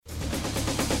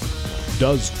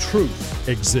Does truth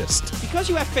exist? Because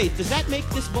you have faith, does that make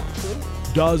this book true?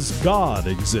 Does God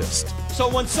exist? So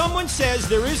when someone says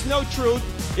there is no truth,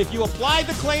 if you apply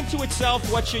the claim to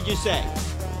itself, what should you say?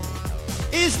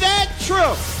 Is that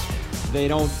true? They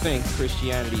don't think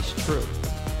Christianity's true.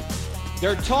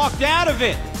 They're talked out of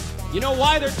it. You know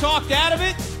why they're talked out of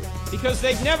it? Because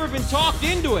they've never been talked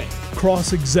into it.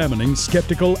 Cross-examining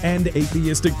skeptical and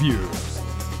atheistic views.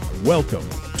 Welcome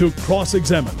to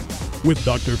Cross-Examine with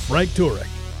Dr. Frank Turek.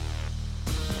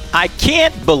 I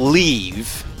can't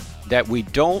believe that we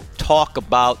don't talk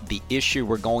about the issue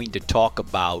we're going to talk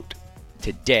about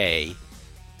today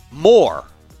more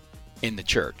in the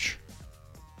church.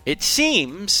 It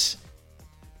seems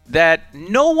that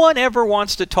no one ever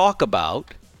wants to talk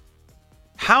about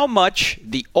how much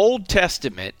the Old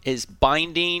Testament is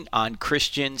binding on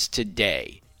Christians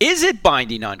today. Is it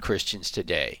binding on Christians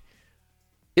today?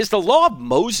 Is the law of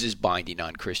Moses binding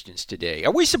on Christians today?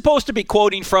 Are we supposed to be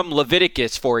quoting from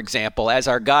Leviticus, for example, as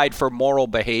our guide for moral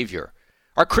behavior?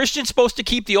 Are Christians supposed to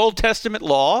keep the Old Testament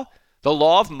law, the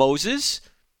law of Moses?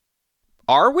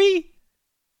 Are we?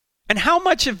 And how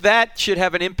much of that should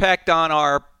have an impact on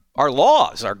our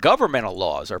laws, our governmental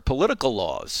laws, our political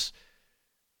laws?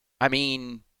 I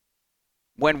mean,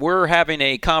 when we're having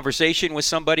a conversation with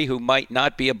somebody who might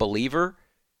not be a believer,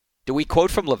 do we quote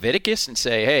from Leviticus and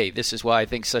say, hey, this is why I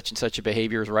think such and such a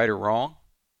behavior is right or wrong?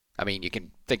 I mean, you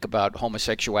can think about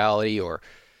homosexuality or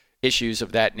issues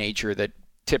of that nature that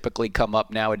typically come up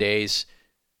nowadays.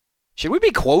 Should we be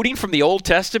quoting from the Old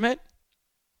Testament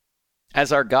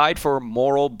as our guide for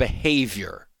moral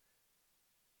behavior?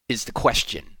 Is the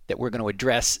question that we're going to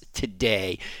address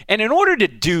today. And in order to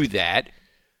do that,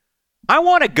 I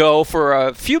want to go for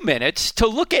a few minutes to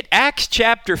look at Acts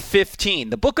chapter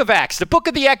 15, the book of Acts, the book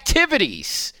of the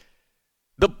activities,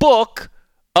 the book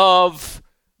of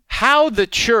how the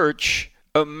church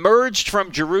emerged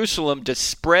from Jerusalem to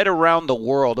spread around the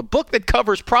world, a book that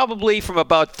covers probably from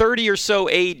about 30 or so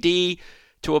AD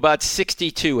to about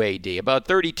 62 AD, about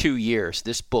 32 years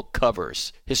this book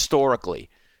covers historically,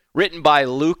 written by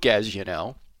Luke, as you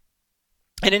know.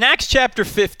 And in Acts chapter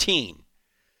 15,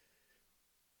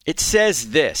 it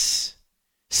says this: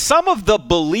 some of the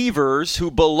believers who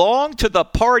belonged to the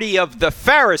party of the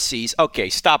Pharisees.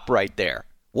 Okay, stop right there.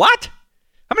 What?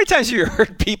 How many times have you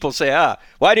heard people say,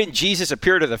 why didn't Jesus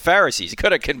appear to the Pharisees? He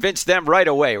could have convinced them right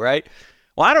away, right?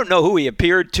 Well, I don't know who he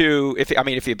appeared to. If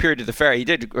he appeared to the Pharisees, he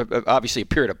did obviously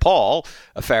appear to Paul,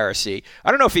 a Pharisee.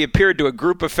 I don't know if he appeared to a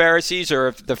group of Pharisees or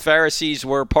if the Pharisees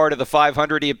were part of the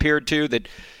 500 he appeared to that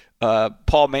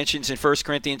Paul mentions in 1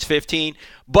 Corinthians 15,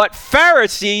 but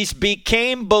Pharisees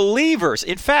became believers.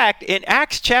 In fact, in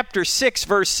Acts chapter 6,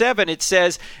 verse 7, it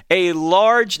says, a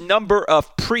large number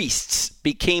of priests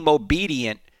became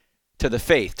obedient to the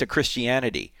faith, to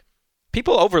Christianity.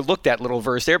 People overlook that little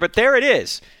verse there, but there it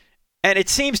is. And it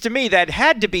seems to me that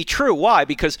had to be true. Why?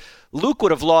 Because Luke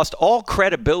would have lost all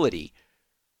credibility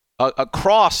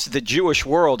across the Jewish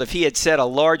world if he had said a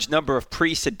large number of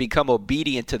priests had become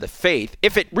obedient to the faith.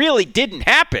 If it really didn't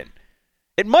happen,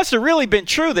 it must have really been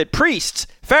true that priests,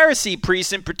 Pharisee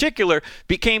priests in particular,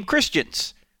 became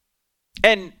Christians.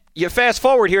 And you fast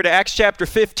forward here to Acts chapter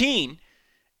 15,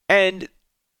 and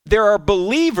there are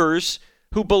believers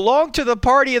who belong to the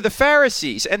party of the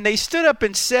Pharisees, and they stood up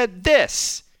and said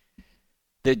this: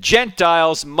 the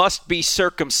Gentiles must be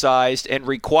circumcised and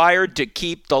required to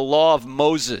keep the law of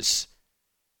Moses.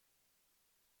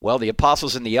 Well, the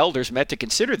apostles and the elders met to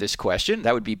consider this question.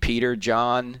 That would be Peter,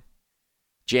 John,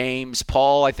 James,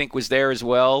 Paul, I think was there as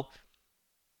well.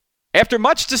 After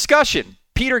much discussion,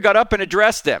 Peter got up and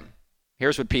addressed them.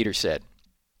 Here's what Peter said.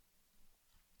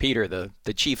 Peter,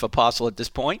 the chief apostle at this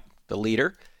point, the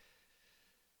leader.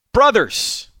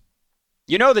 Brothers,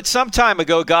 you know that some time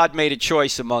ago God made a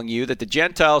choice among you that the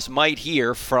Gentiles might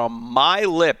hear from my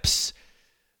lips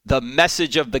the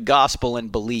message of the gospel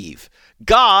and believe.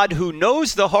 God, who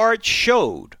knows the heart,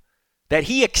 showed that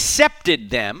he accepted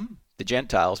them, the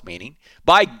Gentiles meaning,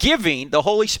 by giving the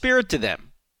Holy Spirit to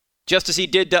them, just as he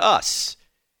did to us.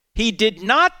 He did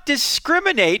not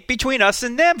discriminate between us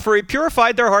and them, for he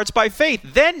purified their hearts by faith.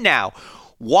 Then now,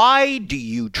 why do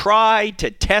you try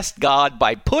to test God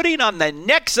by putting on the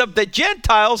necks of the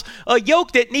Gentiles a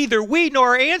yoke that neither we nor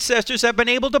our ancestors have been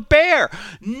able to bear?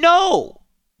 No,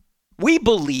 we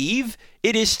believe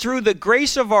it is through the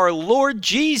grace of our Lord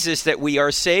Jesus that we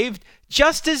are saved,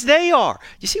 just as they are.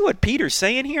 You see what Peter's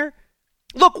saying here?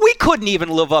 Look, we couldn't even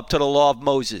live up to the law of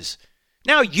Moses.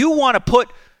 Now you want to put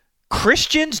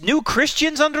Christians, new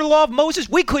Christians, under the law of Moses?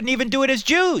 We couldn't even do it as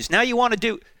Jews. Now you want to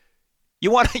do... You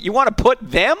want to put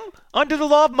them under the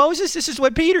law of Moses? This is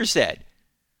what Peter said.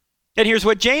 And here's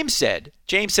what James said.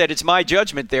 James said, it's my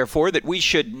judgment, therefore, that we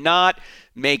should not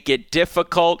make it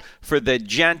difficult for the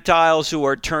Gentiles who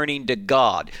are turning to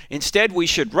God. Instead, we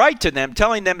should write to them,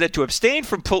 telling them that to abstain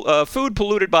from food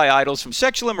polluted by idols, from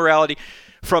sexual immorality,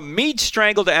 from meat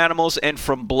strangled to animals, and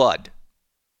from blood.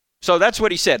 So that's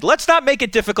what he said. Let's not make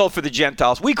it difficult for the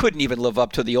Gentiles. We couldn't even live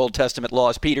up to the Old Testament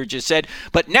laws, Peter just said.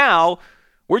 But now,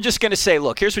 we're just going to say,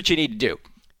 look, here's what you need to do.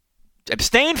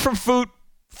 Abstain from food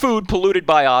polluted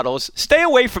by idols. Stay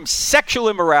away from sexual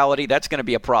immorality. That's going to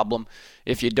be a problem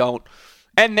if you don't.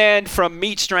 And then from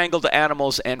meat strangled to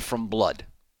animals and from blood.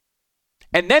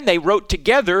 And then they wrote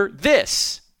together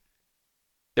this.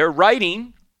 They're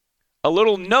writing a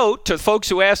little note to folks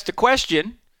who asked the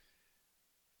question.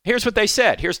 Here's what they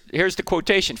said. Here's the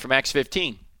quotation from Acts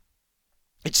 15.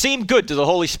 It seemed good to the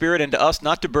Holy Spirit and to us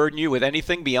not to burden you with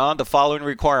anything beyond the following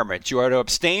requirements. You are to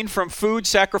abstain from food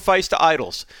sacrificed to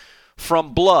idols,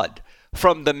 from blood,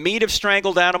 from the meat of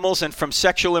strangled animals, and from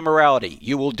sexual immorality.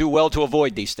 You will do well to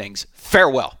avoid these things.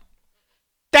 Farewell.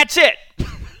 That's it.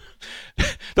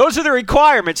 Those are the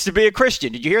requirements to be a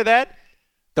Christian. Did you hear that?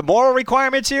 The moral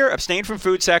requirements here: abstain from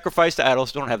food sacrificed to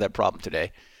idols. Don't have that problem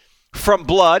today. From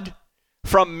blood,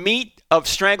 from meat of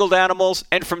strangled animals,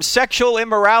 and from sexual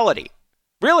immorality.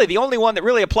 Really, the only one that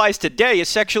really applies today is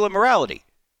sexual immorality.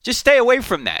 Just stay away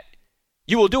from that.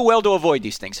 You will do well to avoid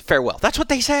these things. Farewell. That's what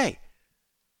they say.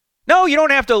 No, you don't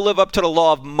have to live up to the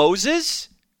law of Moses.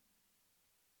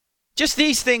 Just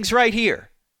these things right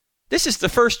here. This is the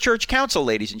first church council,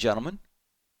 ladies and gentlemen.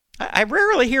 I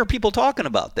rarely hear people talking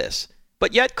about this.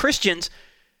 But yet Christians,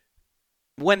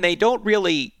 when they don't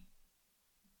really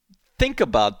think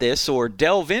about this or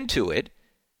delve into it,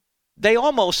 they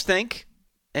almost think,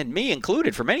 and me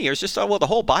included for many years, just thought, well, the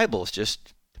whole Bible is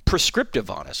just prescriptive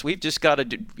on us. We've just got to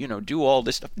do all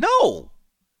this stuff. No,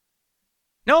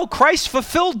 Christ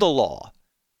fulfilled the law.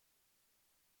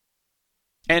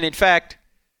 And in fact,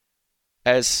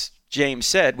 as James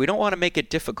said, we don't want to make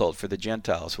it difficult for the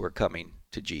Gentiles who are coming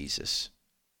to Jesus.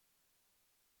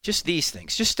 Just these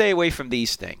things. Just stay away from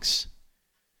these things.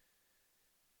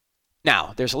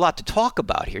 Now, there's a lot to talk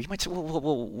about here. You might say,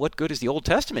 well, what good is the Old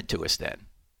Testament to us then?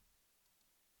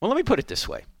 Well, let me put it this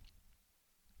way.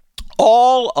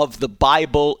 All of the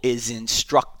Bible is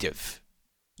instructive.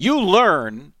 You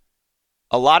learn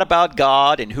a lot about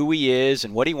God and who he is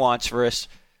and what he wants for us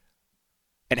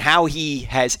and how he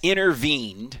has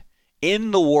intervened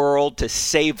in the world to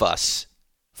save us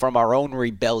from our own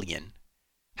rebellion.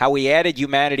 How he added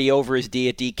humanity over his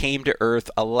deity, came to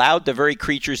earth, allowed the very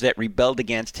creatures that rebelled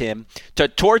against him to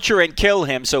torture and kill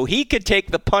him so he could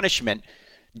take the punishment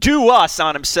due us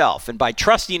on himself. And by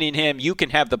trusting in him, you can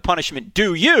have the punishment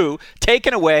due you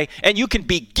taken away, and you can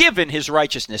be given his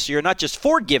righteousness. So you're not just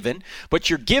forgiven, but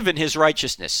you're given his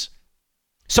righteousness.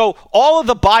 So all of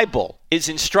the Bible is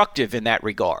instructive in that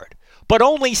regard. But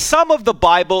only some of the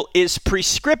Bible is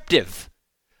prescriptive.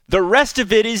 The rest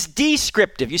of it is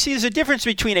descriptive. You see, there's a difference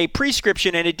between a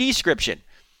prescription and a description.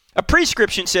 A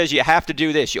prescription says you have to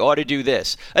do this, you ought to do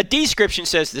this. A description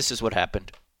says this is what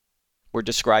happened. We're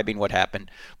describing what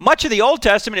happened. Much of the Old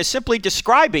Testament is simply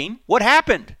describing what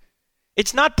happened.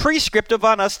 It's not prescriptive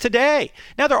on us today.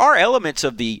 Now, there are elements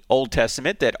of the Old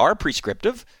Testament that are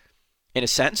prescriptive, in a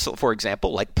sense, for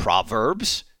example, like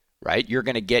Proverbs, right? You're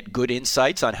going to get good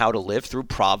insights on how to live through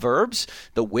Proverbs.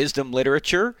 The wisdom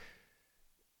literature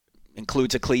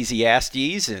includes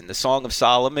Ecclesiastes and the Song of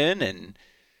Solomon and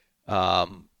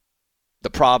the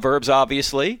Proverbs,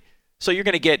 obviously. So you're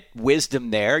going to get wisdom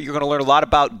there. You're going to learn a lot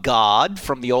about God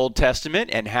from the Old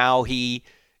Testament and how he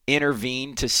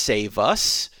intervened to save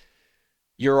us.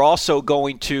 You're also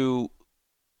going to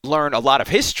learn a lot of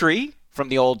history from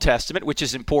the Old Testament, which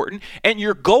is important. And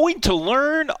you're going to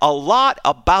learn a lot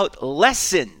about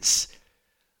lessons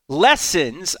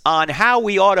on how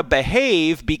we ought to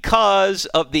behave because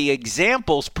of the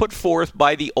examples put forth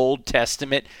by the Old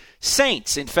Testament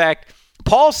saints. In fact,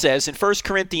 Paul says in 1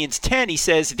 Corinthians 10, he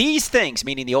says, these things,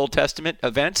 meaning the Old Testament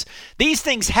events, these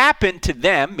things happened to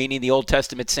them, meaning the Old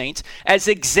Testament saints, as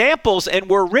examples and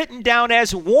were written down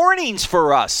as warnings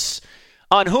for us,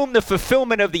 on whom the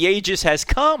fulfillment of the ages has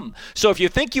come. So if you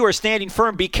think you are standing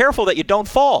firm, be careful that you don't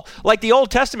fall. Like the Old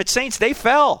Testament saints, they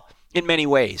fell in many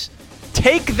ways.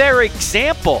 Take their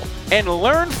example and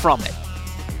learn from it.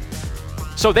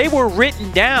 So they were written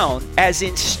down as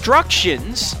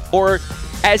instructions or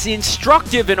as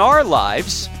instructive in our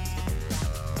lives,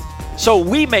 so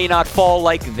we may not fall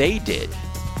like they did.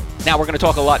 Now, we're going to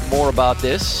talk a lot more about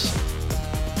this.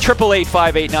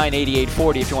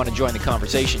 888-589-8840 if you want to join the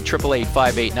conversation.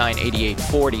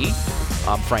 888-589-8840.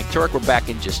 I'm Frank Turek. We're back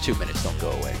in just 2 minutes. Don't go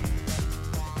away.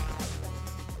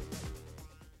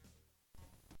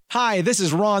 Hi, this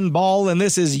is Ron Ball, and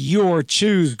this is your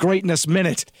Choose Greatness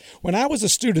Minute. When I was a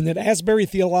student at Asbury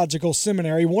Theological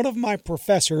Seminary, one of my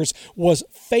professors was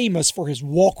famous for his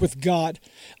walk with God.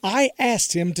 I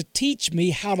asked him to teach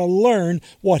me how to learn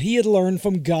what he had learned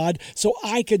from God so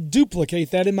I could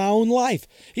duplicate that in my own life.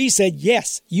 He said,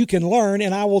 yes, you can learn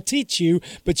and I will teach you,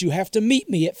 but you have to meet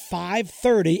me at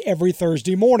 5:30 every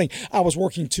Thursday morning. I was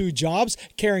working 2 jobs,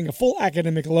 carrying a full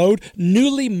academic load,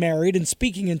 newly married, and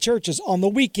speaking in churches on the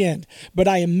weekend. But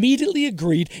I immediately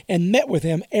agreed and met with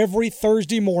him every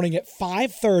Thursday morning at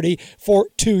 5:30 for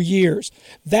 2 years.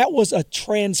 That was a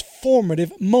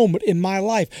transformative moment in my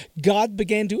life. God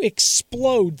began to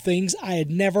explode things I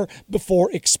had never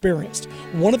before experienced.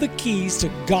 One of the keys to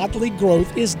godly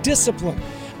growth is discipline.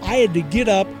 I had to get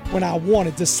up when I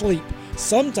wanted to sleep.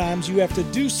 Sometimes you have to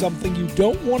do something you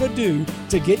don't want to do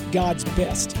to get God's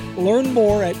best. Learn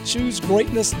more at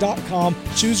choosegreatness.com,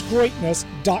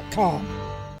 choosegreatness.com.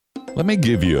 Let me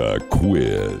give you a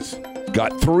quiz.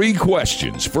 Got 3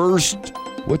 questions. First,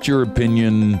 what's your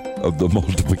opinion of the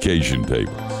multiplication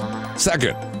table?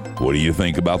 Second, what do you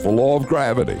think about the law of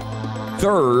gravity?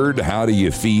 Third, how do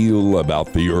you feel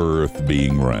about the earth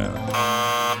being round?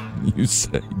 You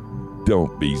say,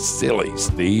 don't be silly,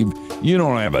 Steve. You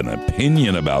don't have an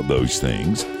opinion about those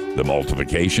things. The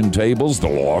multiplication tables, the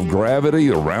law of gravity,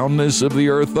 the roundness of the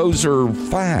earth, those are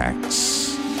facts.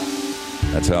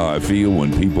 That's how I feel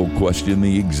when people question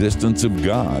the existence of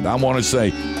God. I want to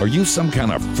say, are you some kind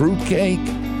of fruitcake?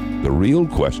 The real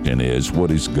question is,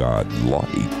 what is God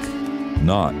like?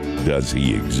 Not, does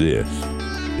he exist?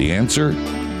 The answer,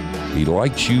 he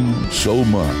likes you so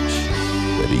much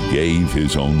that he gave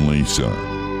his only son.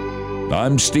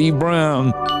 I'm Steve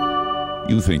Brown.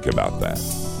 You think about that.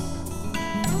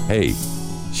 Hey,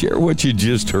 share what you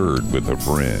just heard with a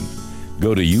friend.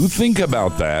 Go to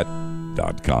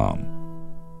youthinkaboutthat.com.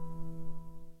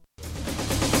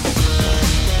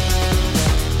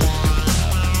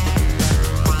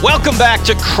 Welcome back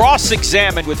to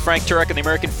Cross-Examined with Frank Turek and the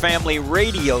American Family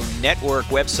Radio Network.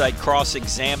 Website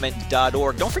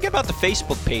crossexamined.org. Don't forget about the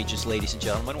Facebook pages, ladies and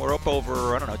gentlemen. We're up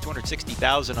over,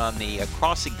 260,000 on the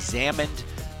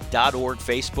crossexamined.org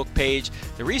Facebook page.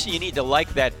 The reason you need to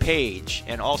like that page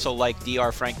and also like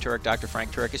Dr. Frank Turek, Dr.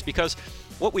 Frank Turek, is because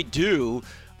what we do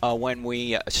when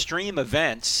we stream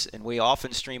events, and we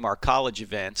often stream our college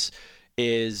events,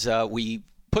 is we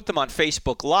put them on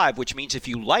Facebook Live, which means if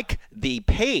you like the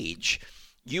page,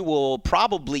 you will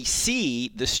probably see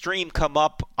the stream come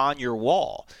up on your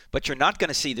wall. But you're not going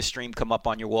to see the stream come up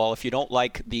on your wall if you don't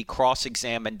like the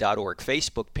crossexamined.org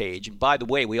Facebook page. And by the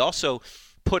way, we also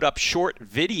put up short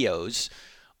videos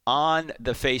on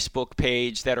the Facebook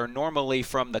page that are normally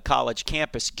from the college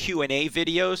campus, Q&A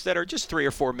videos that are just 3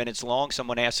 or 4 minutes long.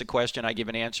 Someone asks a question, I give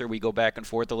an answer, we go back and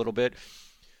forth a little bit.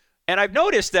 And I've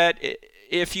noticed that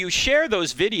if you share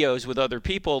those videos with other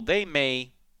people, they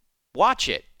may watch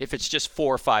it if it's just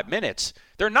 4 or 5 minutes.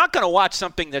 They're not going to watch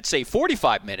something that's, say,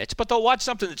 45 minutes, but they'll watch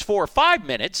something that's 4 or 5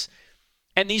 minutes.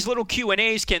 And these little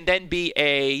Q&As can then be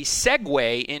a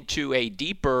segue into a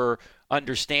deeper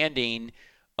understanding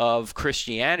of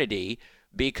Christianity,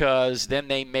 because then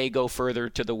they may go further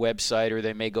to the website, or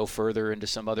they may go further into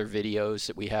some other videos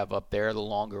that we have up there, the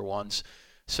longer ones.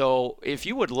 So if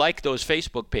you would like those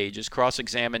Facebook pages,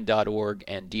 crossexamined.org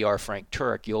and Dr. Frank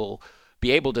Turek, you'll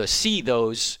be able to see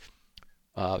those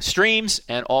streams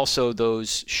and also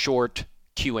those short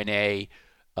Q&A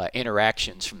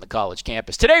interactions from the college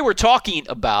campus. Today we're talking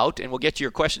about, and we'll get to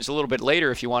your questions a little bit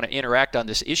later if you want to interact on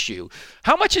this issue,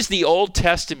 how much is the Old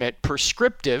Testament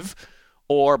prescriptive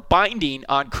or binding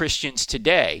on Christians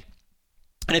today?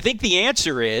 And I think the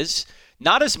answer is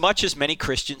not as much as many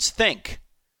Christians think.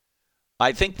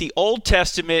 I think the Old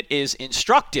Testament is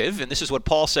instructive, and this is what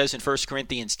Paul says in 1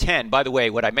 Corinthians 10. By the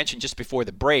way, what I mentioned just before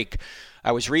the break,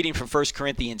 I was reading from 1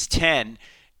 Corinthians 10,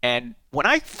 and when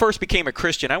I first became a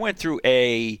Christian, I went through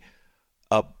a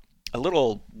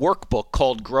little workbook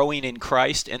called Growing in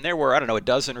Christ, and there were, a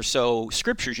dozen or so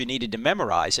scriptures you needed to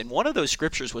memorize, and one of those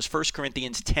scriptures was 1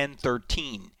 Corinthians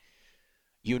 10:13.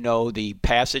 You know the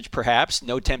passage, perhaps,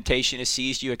 no temptation has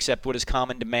seized you except what is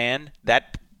common to man.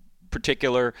 That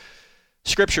particular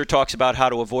Scripture talks about how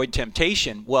to avoid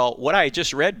temptation. Well, what I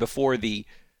just read before the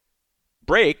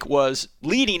break was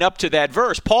leading up to that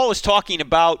verse. Paul is talking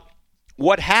about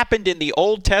what happened in the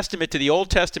Old Testament to the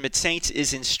Old Testament saints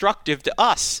is instructive to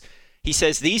us. He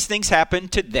says these things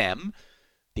happened to them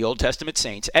the Old Testament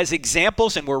saints, as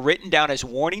examples and were written down as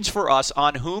warnings for us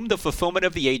on whom the fulfillment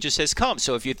of the ages has come.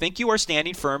 So if you think you are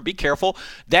standing firm, be careful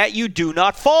that you do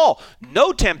not fall.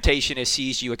 No temptation has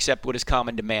seized you except what is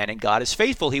common to man, and God is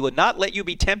faithful. He will not let you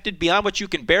be tempted beyond what you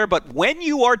can bear, but when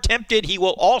you are tempted, he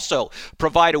will also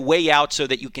provide a way out so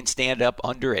that you can stand up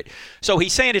under it. So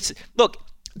he's saying look,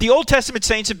 the Old Testament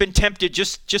saints have been tempted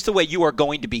just the way you are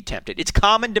going to be tempted. It's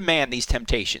common to man, these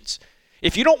temptations.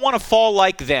 If you don't want to fall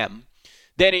like them,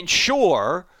 then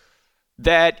ensure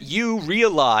that you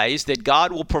realize that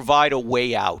God will provide a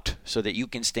way out so that you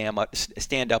can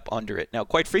stand up under it. Now,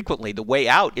 quite frequently, the way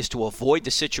out is to avoid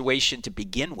the situation to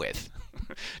begin with.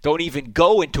 Don't even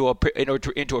go into a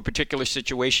particular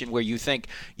situation where you think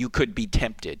you could be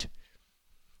tempted.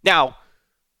 Now,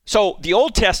 so the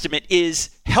Old Testament is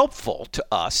helpful to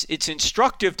us, it's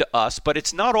instructive to us, but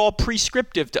it's not all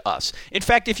prescriptive to us. In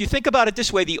fact, if you think about it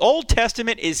this way, the Old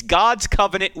Testament is God's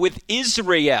covenant with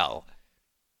Israel,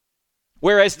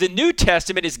 whereas the New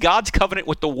Testament is God's covenant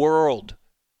with the world.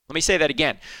 Let me say that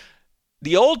again.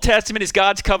 The Old Testament is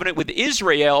God's covenant with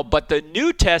Israel, but the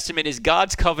New Testament is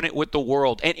God's covenant with the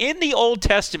world. And in the Old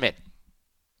Testament,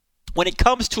 when it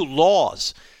comes to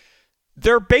laws,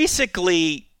 they're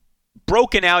basically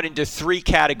broken out into three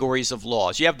categories of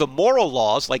laws. You have the moral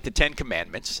laws, like the Ten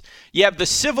Commandments. You have the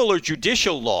civil or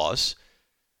judicial laws,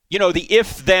 the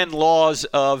if-then laws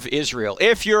of Israel.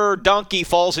 If your donkey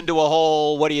falls into a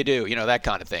hole, what do you do? That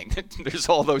kind of thing. There's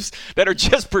all those that are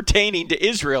just pertaining to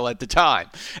Israel at the time.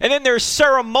 And then there's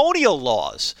ceremonial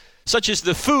laws, such as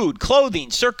the food,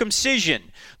 clothing,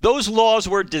 circumcision. Those laws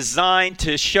were designed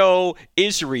to show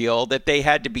Israel that they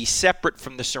had to be separate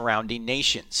from the surrounding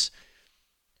nations.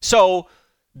 So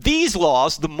these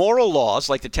laws, the moral laws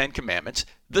like the Ten Commandments,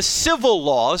 the civil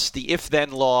laws, the if-then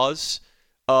laws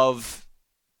of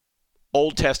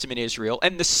Old Testament Israel,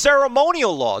 and the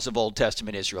ceremonial laws of Old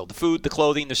Testament Israel, the food, the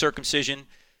clothing, the circumcision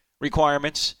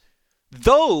requirements,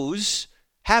 those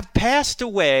have passed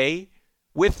away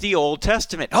with the Old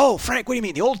Testament. Oh, Frank, what do you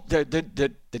mean?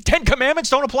 The Ten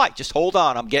Commandments don't apply. Just hold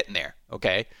on, I'm getting there,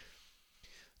 okay?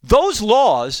 Those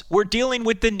laws were dealing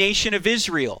with the nation of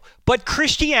Israel, but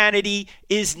Christianity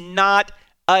is not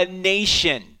a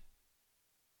nation.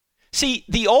 See,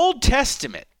 the Old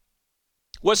Testament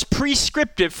was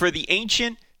prescriptive for the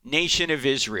ancient nation of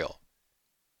Israel.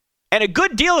 And a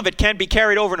good deal of it can be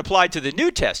carried over and applied to the New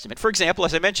Testament. For example,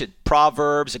 as I mentioned,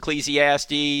 Proverbs,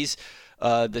 Ecclesiastes,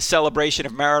 the celebration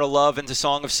of marital love in the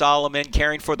Song of Solomon,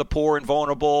 caring for the poor and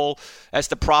vulnerable, as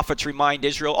the prophets remind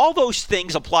Israel. All those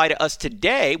things apply to us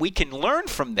today. We can learn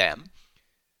from them.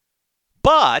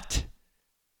 But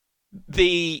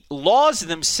the laws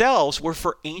themselves were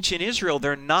for ancient Israel.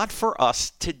 They're not for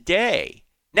us today.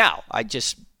 Now, I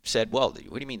just said, well, what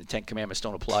do you mean the Ten Commandments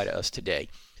don't apply to us today?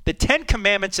 The Ten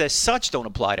Commandments as such don't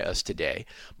apply to us today,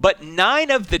 but 9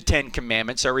 of the 10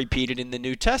 Commandments are repeated in the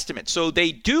New Testament. So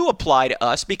they do apply to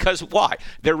us because why?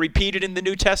 They're repeated in the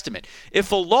New Testament.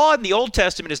 If a law in the Old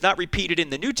Testament is not repeated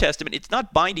in the New Testament, it's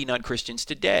not binding on Christians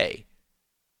today.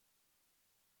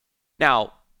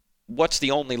 Now, what's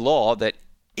the only law that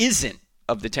isn't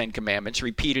of the 10 Commandments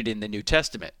repeated in the New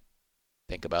Testament?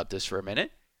 Think about this for a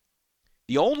minute.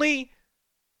 The only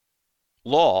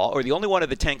law, or the only one of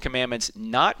the 10 Commandments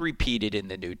not repeated in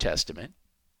the New Testament,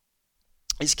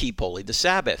 is keep holy the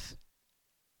Sabbath.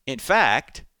 In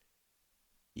fact,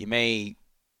 you may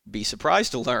be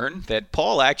surprised to learn that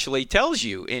Paul actually tells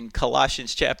you in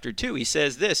Colossians chapter 2, he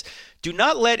says this, do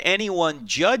not let anyone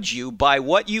judge you by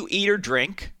what you eat or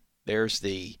drink, there's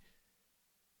the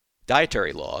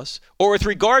dietary laws, or with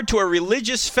regard to a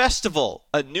religious festival,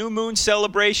 a new moon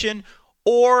celebration,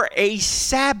 or a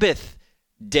Sabbath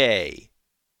day.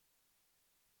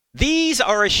 These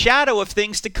are a shadow of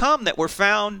things to come that were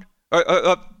found,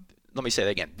 let me say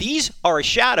that again. These are a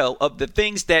shadow of the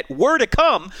things that were to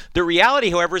come. The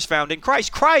reality, however, is found in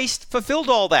Christ. Christ fulfilled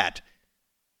all that.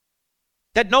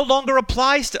 That no longer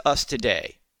applies to us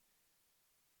today.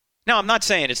 Now, I'm not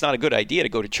saying it's not a good idea to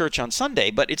go to church on Sunday,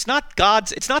 but it's not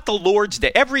the Lord's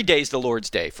day. Every day is the Lord's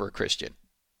day for a Christian.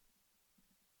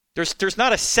 There's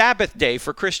not a Sabbath day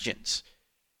for Christians.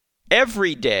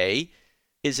 Every day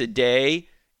is a day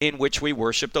in which we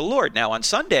worship the Lord. Now, on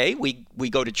Sunday, we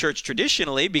go to church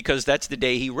traditionally because that's the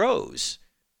day he rose.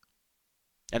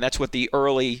 And that's what the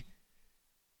early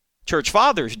church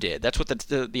fathers did. That's what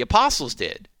the apostles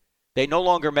did. They no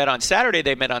longer met on Saturday,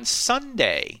 they met on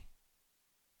Sunday.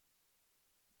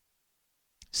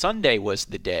 Sunday was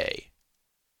the day.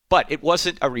 But it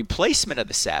wasn't a replacement of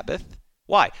the Sabbath.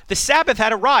 Why? The Sabbath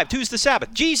had arrived. Who's the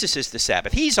Sabbath? Jesus is the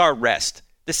Sabbath. He's our rest.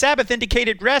 The Sabbath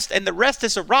indicated rest, and the rest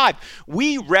has arrived.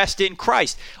 We rest in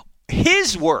Christ.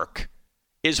 His work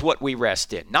is what we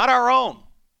rest in, not our own.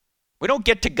 We don't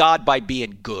get to God by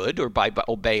being good or by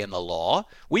obeying the law.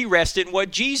 We rest in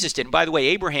what Jesus did. And by the way,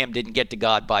 Abraham didn't get to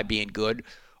God by being good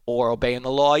or obeying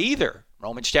the law either.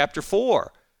 Romans chapter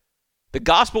 4. The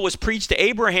gospel was preached to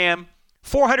Abraham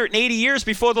 480 years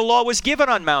before the law was given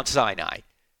on Mount Sinai.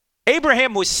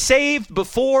 Abraham was saved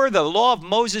before the law of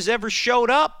Moses ever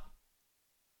showed up.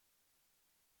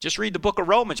 Just read the book of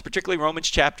Romans, particularly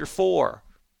Romans chapter 4.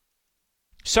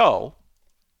 So,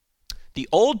 the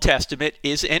Old Testament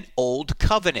is an old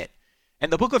covenant.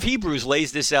 And the book of Hebrews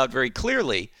lays this out very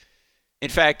clearly. In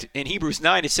fact, in Hebrews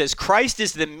 9, it says, Christ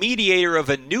is the mediator of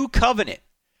a new covenant,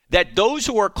 that those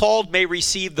who are called may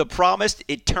receive the promised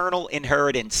eternal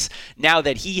inheritance, now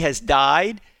that he has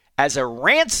died as a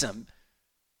ransom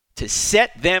to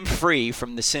set them free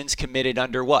from the sins committed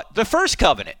under what? The first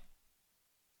covenant.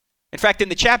 In fact, in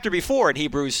the chapter before, in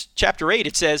Hebrews chapter 8,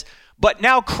 it says, but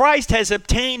now Christ has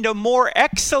obtained a more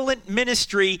excellent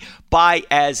ministry by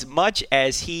as much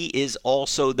as he is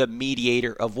also the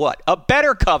mediator of what? A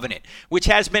better covenant, which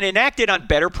has been enacted on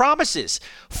better promises.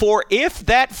 For if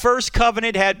that first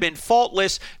covenant had been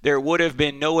faultless, there would have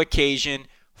been no occasion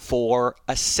for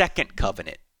a second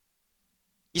covenant.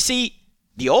 You see,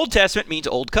 the Old Testament means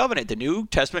Old Covenant. The New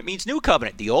Testament means New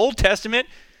Covenant. The Old Testament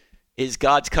is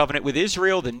God's covenant with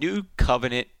Israel. The New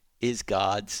Covenant is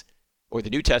the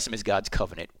New Testament is God's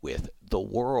covenant with the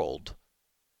world.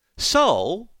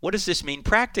 So, what does this mean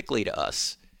practically to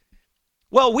us?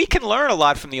 Well, we can learn a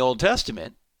lot from the Old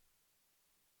Testament,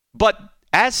 but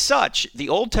as such, the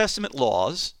Old Testament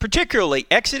laws, particularly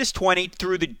Exodus 20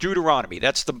 through the Deuteronomy,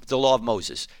 that's the law of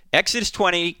Moses. Exodus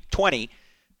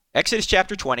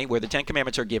chapter 20, where the Ten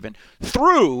Commandments are given,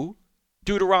 through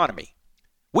Deuteronomy.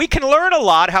 We can learn a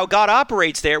lot how God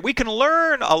operates there. We can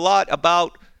learn a lot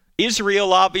about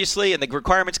Israel, obviously, and the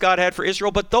requirements God had for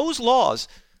Israel, but those laws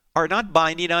are not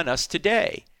binding on us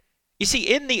today. You see,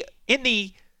 in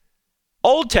the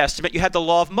Old Testament, you had the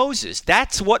law of Moses.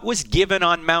 That's what was given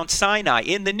on Mount Sinai.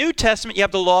 In the New Testament, you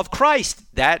have the law of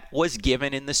Christ. That was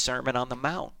given in the Sermon on the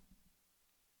Mount.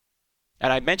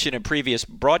 And I mentioned in previous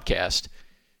broadcast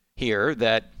here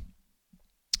that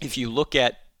if you look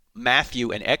at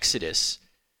Matthew and Exodus,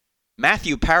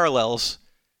 Matthew parallels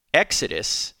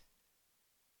Exodus.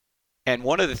 And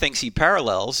one of the things he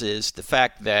parallels is the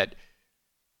fact that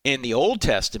in the Old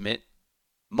Testament,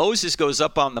 Moses goes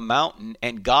up on the mountain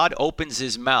and God opens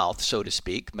his mouth, so to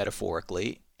speak,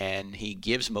 metaphorically, and he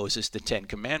gives Moses the Ten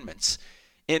Commandments.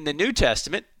 In the New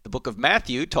Testament, the book of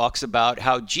Matthew talks about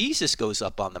how Jesus goes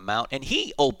up on the mount and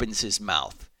he opens his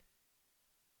mouth.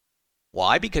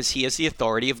 Why? Because he has the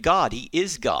authority of God. He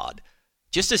is God.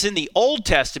 Just as in the Old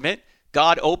Testament,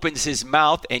 God opens his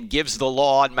mouth and gives the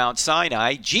law on Mount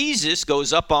Sinai, Jesus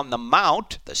goes up on the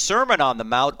mount, the Sermon on the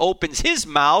Mount, opens his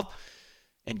mouth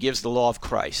and gives the law of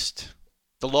Christ.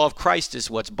 The law of Christ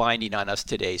is what's binding on us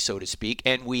today, so to speak,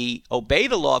 and we obey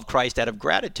the law of Christ out of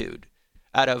gratitude,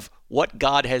 out of what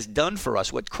God has done for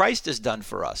us, what Christ has done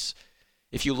for us.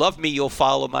 If you love me, you'll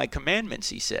follow my commandments,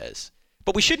 he says.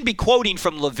 But we shouldn't be quoting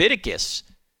from Leviticus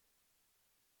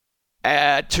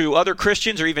to other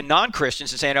Christians or even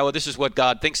non-Christians and saying, oh, this is what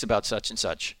God thinks about such and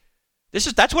such.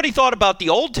 That's what he thought about the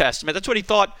Old Testament. That's what he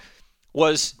thought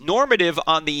was normative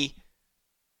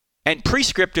and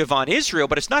prescriptive on Israel,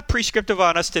 but it's not prescriptive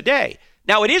on us today.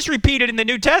 Now, it is repeated in the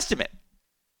New Testament,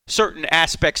 certain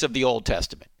aspects of the Old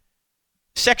Testament.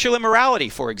 Sexual immorality,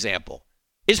 for example,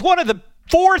 is one of the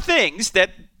 4 things that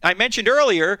I mentioned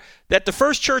earlier that the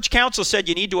First Church Council said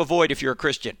you need to avoid if you're a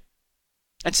Christian.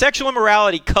 And sexual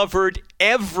immorality covered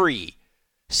every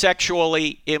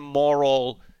sexually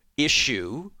immoral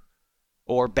issue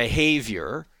or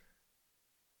behavior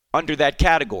under that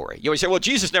category. You always say, well,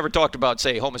 Jesus never talked about,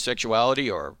 say, homosexuality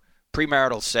or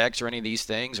premarital sex or any of these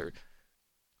things.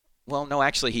 Well, no,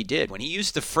 actually he did. When he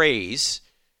used the phrase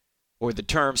or the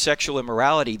term sexual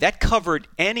immorality, that covered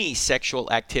any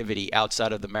sexual activity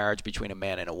outside of the marriage between a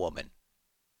man and a woman.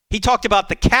 He talked about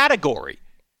the category.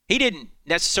 He didn't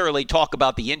necessarily talk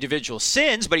about the individual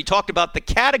sins, but he talked about the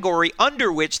category under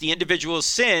which the individual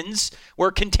sins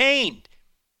were contained.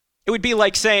 It would be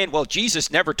like saying, well,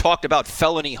 Jesus never talked about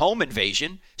felony home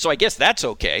invasion, so I guess that's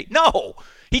okay. No,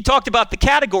 he talked about the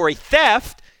category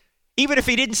theft, even if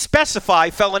he didn't specify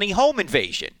felony home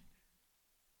invasion.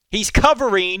 He's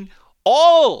covering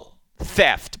all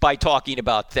theft by talking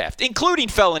about theft, including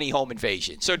felony home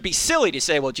invasion. So it'd be silly to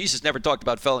say, well, Jesus never talked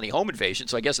about felony home invasion,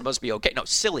 so I guess it must be okay. No,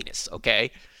 silliness,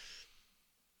 okay?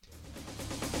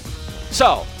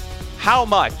 So, how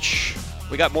much,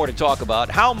 we got more to talk about,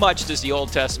 how much does the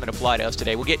Old Testament apply to us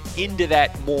today? We'll get into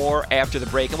that more after the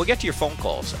break, and we'll get to your phone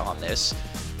calls on this.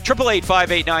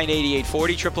 888-589-8840,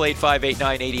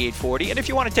 888-589-8840. And if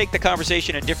you want to take the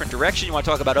conversation in a different direction, you want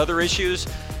to talk about other issues,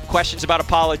 questions about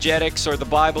apologetics or the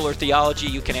Bible or theology,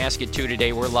 you can ask it too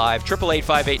today. We're live.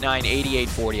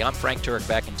 888-589-8840. I'm Frank Turek,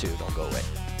 back in 2. Don't go away.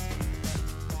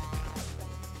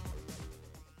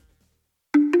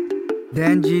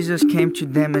 Then Jesus came to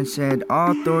them and said,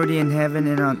 "All authority in heaven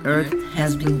and on earth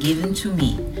has been given to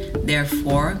me.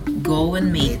 Therefore, go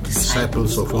and make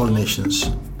disciples of all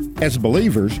nations." As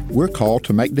believers, we're called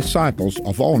to make disciples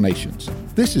of all nations.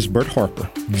 This is Bert Harper.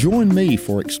 Join me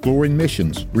for Exploring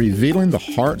Missions, revealing the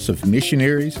hearts of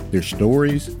missionaries, their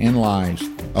stories, and lives.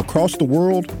 Across the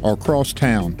world or across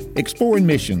town. Exploring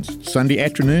Missions, Sunday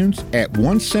afternoons at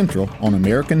 1 Central on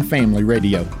American Family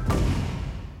Radio.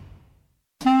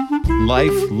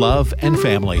 Life, Love, and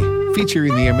Family,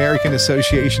 featuring the American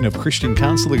Association of Christian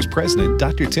Counselors President,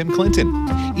 Dr. Tim Clinton.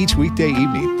 Each weekday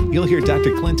evening, you'll hear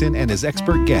Dr. Clinton and his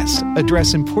expert guests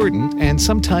address important and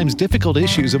sometimes difficult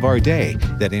issues of our day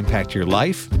that impact your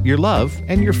life, your love,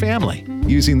 and your family,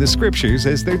 using the scriptures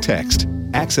as their text.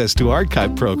 Access to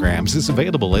archive programs is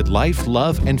available at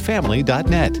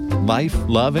lifeloveandfamily.net. Life,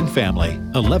 Love, and Family,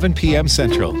 11 p.m.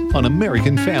 Central on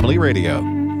American Family Radio.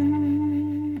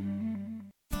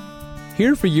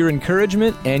 Here for your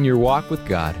encouragement and your walk with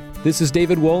God. This is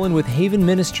David Wolin with Haven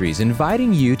Ministries,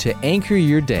 inviting you to anchor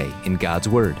your day in God's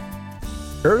Word.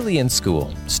 Early in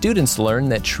school, students learn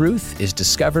that truth is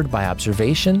discovered by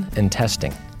observation and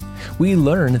testing. We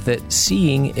learn that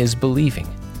seeing is believing.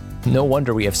 No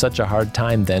wonder we have such a hard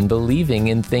time then believing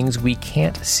in things we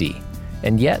can't see.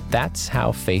 And yet, that's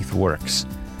how faith works.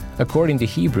 According to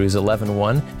Hebrews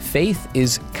 11:1, faith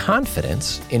is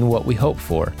confidence in what we hope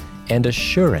for and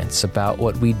assurance about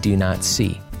what we do not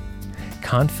see.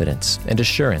 Confidence and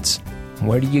assurance.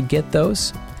 Where do you get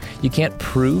those? You can't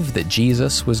prove that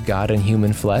Jesus was God in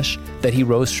human flesh, that He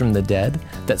rose from the dead,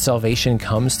 that salvation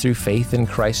comes through faith in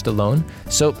Christ alone.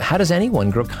 So how does anyone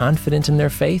grow confident in their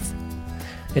faith?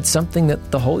 It's something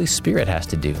that the Holy Spirit has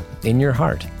to do in your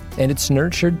heart, and it's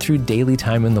nurtured through daily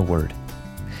time in the Word.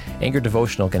 Anchor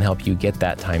Devotional can help you get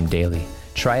that time daily.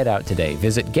 Try it out today.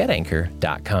 Visit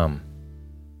getanchor.com.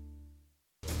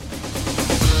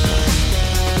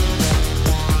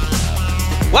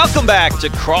 Welcome back to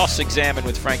Cross-Examine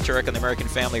with Frank Turek on the American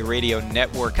Family Radio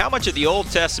Network. How much of the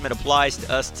Old Testament applies to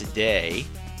us today?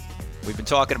 We've been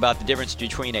talking about the difference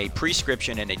between a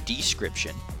prescription and a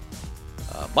description.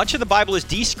 Much of the Bible is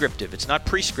descriptive. It's not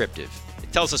prescriptive.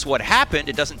 It tells us what happened.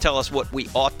 It doesn't tell us what we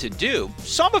ought to do.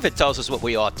 Some of it tells us what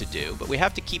we ought to do, but we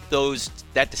have to keep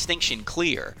that distinction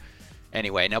clear.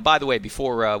 Anyway, now, by the way,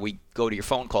 before we go to your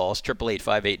phone calls,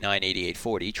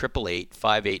 888-589-8840,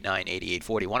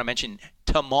 888-589-8840. I want to mention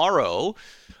tomorrow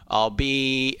I'll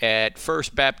be at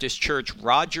First Baptist Church,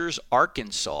 Rogers,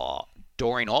 Arkansas,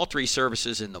 during all 3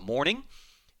 services in the morning.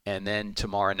 And then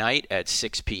tomorrow night at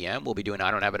 6 p.m., we'll be doing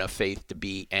I Don't Have Enough Faith to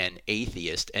Be an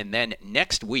Atheist. And then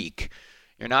next week,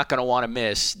 you're not going to want to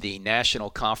miss the National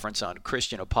Conference on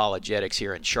Christian Apologetics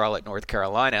here in Charlotte, North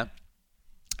Carolina.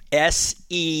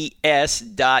 SES.edu.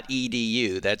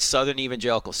 That's Southern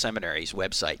Evangelical Seminary's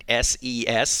website,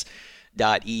 SES.edu.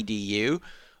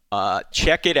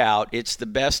 Check it out. It's the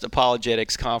best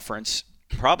apologetics conference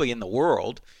probably in the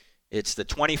world. It's the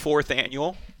 24th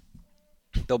annual.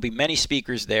 There'll be many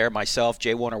speakers there. Myself,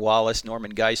 J. Warner Wallace,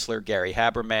 Norman Geisler, Gary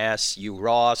Habermas, Hugh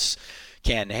Ross,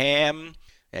 Ken Ham.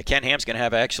 Ken Ham's going to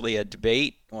have actually a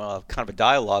debate, kind of a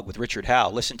dialogue with Richard Howe.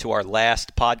 Listen to our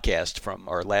last podcast from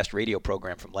our last radio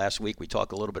program from last week. We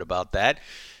talk a little bit about that.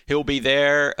 He'll be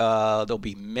there. There'll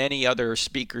be many other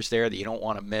speakers there that you don't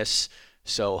want to miss.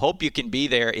 So hope you can be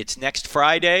there. It's next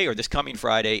Friday, or this coming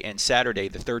Friday, and Saturday,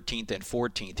 the 13th and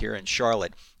 14th here in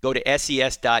Charlotte. Go to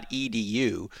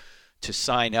ses.edu to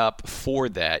sign up for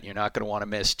that. You're not going to want to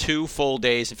miss 2 full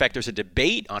days. In fact, there's a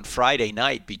debate on Friday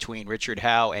night between Richard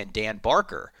Howe and Dan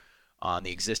Barker on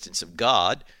the existence of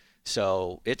God.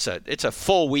 So it's a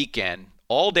full weekend,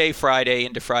 all day Friday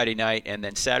into Friday night, and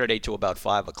then Saturday to about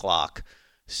 5 o'clock.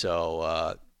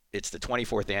 So it's the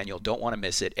 24th annual. Don't want to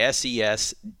miss it.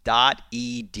 SES.edu.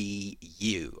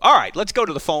 All right, let's go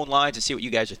to the phone lines and see what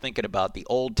you guys are thinking about the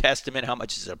Old Testament. How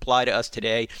much does it apply to us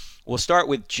today? We'll start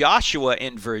with Joshua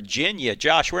in Virginia.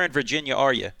 Josh, where in Virginia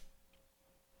are you?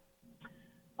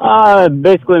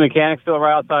 Basically Mechanicsville,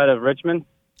 right outside of Richmond.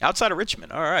 Outside of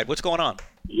Richmond. All right. What's going on?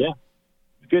 Yeah.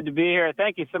 It's good to be here.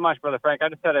 Thank you so much, Brother Frank. I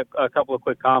just had a couple of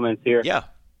quick comments here. Yeah.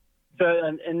 So,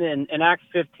 and then in Acts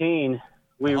 15,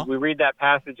 we read that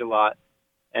passage a lot.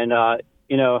 And,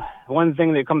 one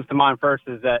thing that comes to mind first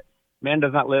is that man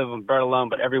does not live on bread alone,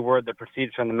 but every word that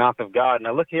proceeds from the mouth of God. And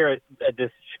I look here at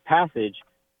this passage,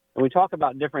 and we talk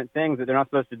about different things that they're not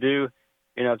supposed to do.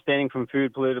 abstaining from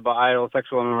food polluted by idols,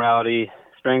 sexual immorality,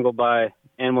 strangled by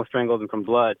animals strangled and from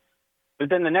blood. But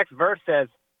then the next verse says,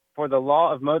 for the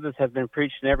law of Moses has been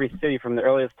preached in every city from the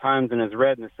earliest times and is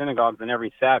read in the synagogues on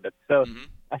every Sabbath. So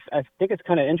I think it's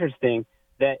kind of interesting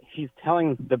that he's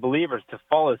telling the believers to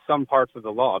follow some parts of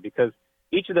the law, because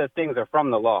each of those things are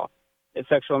from the law. It's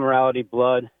sexual immorality,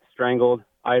 blood, strangled,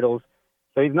 idols.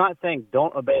 So he's not saying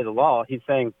don't obey the law. He's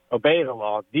saying obey the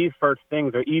law. These first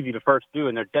things are easy to first do,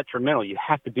 and they're detrimental. You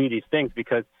have to do these things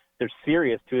because they're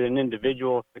serious to an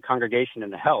individual, the congregation,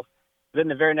 and the health. Then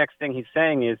the very next thing he's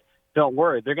saying is, don't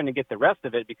worry, they're going to get the rest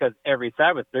of it, because every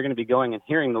Sabbath they're going to be going and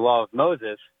hearing the law of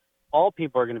Moses. All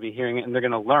people are going to be hearing it, and they're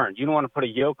going to learn. You don't want to put a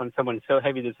yoke on someone so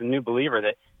heavy that's a new believer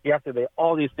that you have to obey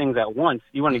all these things at once.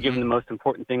 You want to give them the most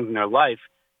important things in their life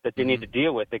that they need to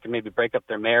deal with. They can maybe break up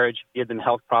their marriage, give them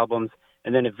health problems,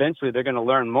 and then eventually they're going to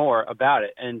learn more about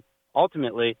it. And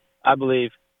ultimately, I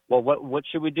believe, well, what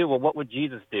should we do? Well, what would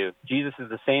Jesus do? Jesus is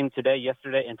the same today,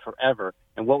 yesterday, and forever.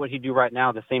 And what would he do right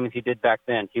now? The same as he did back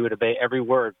then. He would obey every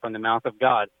word from the mouth of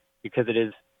God, because it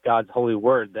is God's holy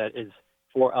word that is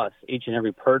for us, each and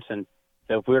every person.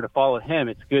 So if we were to follow him,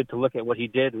 it's good to look at what he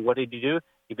did. And what did he do?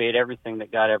 He obeyed everything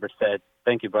that God ever said.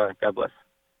 Thank you, brother. God bless.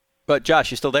 But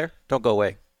Josh, you still there? Don't go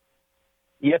away.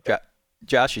 Yes, sir.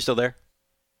 Josh, you still there?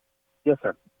 Yes,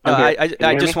 sir. No,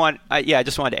 I just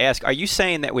wanted to ask, are you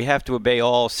saying that we have to obey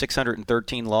all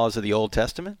 613 laws of the Old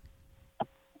Testament?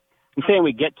 I'm saying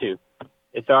we get to.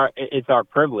 It's our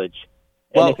privilege.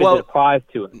 And if it applies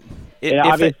to it. And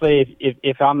obviously,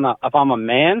 if I'm a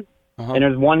man, and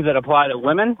there's ones that apply to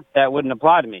women, that wouldn't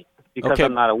apply to me because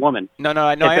I'm not a woman. No,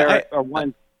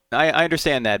 I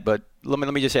understand that, but let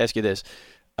me just ask you this.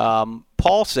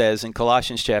 Paul says in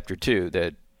Colossians chapter 2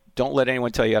 that don't let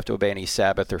anyone tell you have to obey any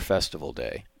Sabbath or festival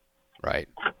day, right?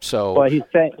 So, well,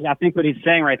 I think what he's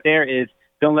saying right there is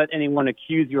don't let anyone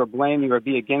accuse you or blame you or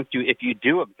be against you if you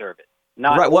do observe it.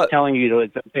 Not telling you to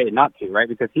say not to, right?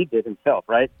 Because he did himself,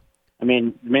 right? I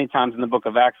mean, many times in the book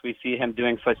of Acts, we see him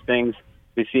doing such things.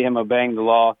 We see him obeying the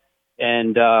law,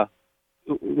 and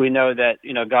we know that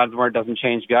God's word doesn't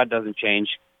change. God doesn't change.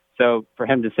 So for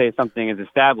him to say something is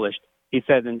established, he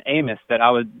said in Amos that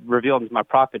I would reveal to my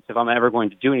prophets if I'm ever going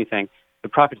to do anything. The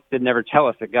prophets did never tell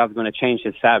us that God's going to change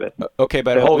his Sabbath. Okay,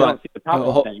 but so hold on.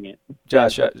 Saying it.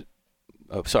 Josh,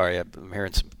 sorry, I'm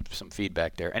hearing some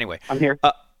feedback there. Anyway, I'm here.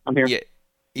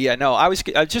 Yeah. No, I was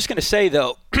just going to say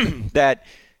though that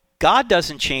God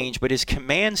doesn't change, but his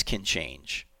commands can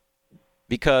change,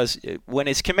 because when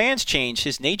his commands change,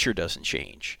 his nature doesn't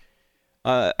change.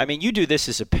 I mean, you do this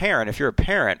as a parent. If you're a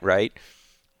parent, right?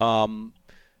 You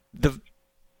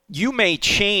may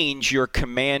change your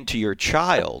command to your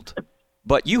child,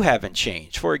 but you haven't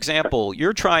changed. For example,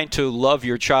 you're trying to love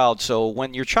your child, so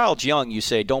when your child's young, you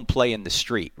say, don't play in the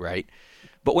street, right?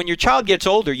 But when your child gets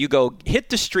older, you go, hit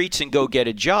the streets and go get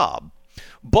a job.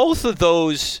 Both of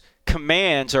those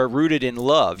commands are rooted in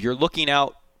love. You're looking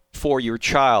out for your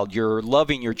child. You're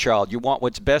loving your child. You want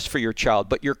what's best for your child.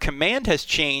 But your command has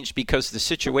changed because the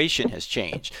situation has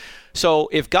changed. So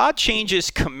if God changes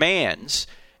commands,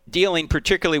 dealing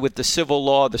particularly with the civil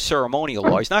law, the ceremonial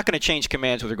law, he's not going to change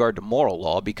commands with regard to moral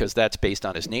law because that's based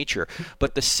on his nature.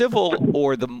 But the civil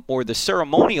or the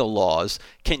ceremonial laws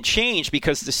can change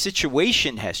because the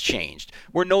situation has changed.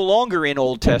 We're no longer in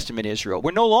Old Testament Israel.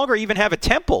 We no longer even have a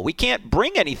temple. We can't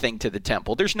bring anything to the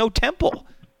temple. There's no temple,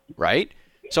 right?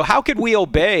 So how could we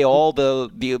obey all the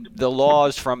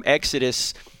laws from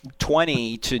Exodus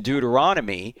 20 to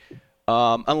Deuteronomy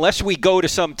unless we go to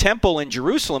some temple in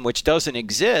Jerusalem, which doesn't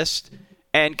exist,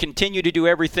 and continue to do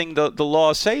everything the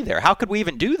laws say there? How could we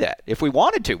even do that? If we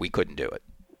wanted to, we couldn't do it.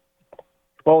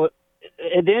 Well,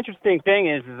 the interesting thing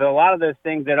is a lot of those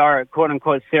things that are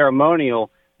quote-unquote ceremonial,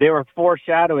 they were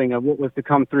foreshadowing of what was to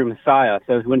come through Messiah.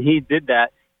 So when he did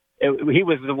that, he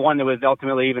was the one that was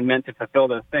ultimately even meant to fulfill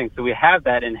those things. So we have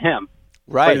that in him.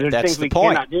 Right, but if there's that's things the we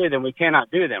point. cannot do, then we cannot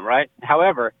do them, right?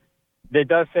 However, it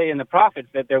does say in the prophets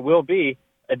that there will be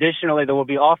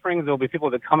offerings, there will be people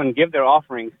that come and give their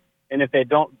offerings, and if they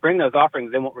don't bring those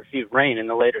offerings, they won't receive rain in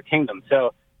the later kingdom.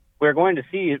 So we're going to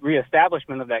see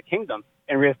reestablishment of that kingdom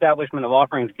and reestablishment of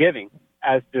offerings giving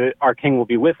as our king will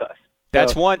be with us.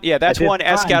 That's so one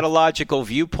eschatological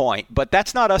viewpoint, but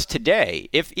that's not us today.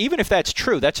 Even if that's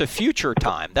true, that's a future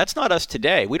time. That's not us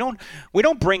today. We don't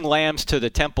bring lambs to the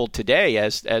temple today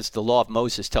as the law of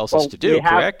Moses tells us to do.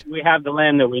 Correct? We have the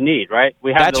lamb that we need, right?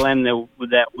 We have the lamb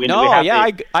that we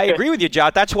need. I agree with you,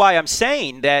 John. That's why I'm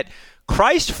saying that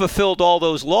Christ fulfilled all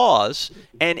those laws,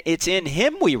 and it's in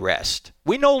him we rest.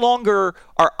 We no longer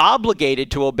are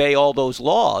obligated to obey all those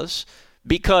laws,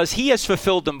 because he has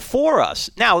fulfilled them for us.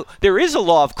 Now, there is a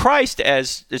law of Christ,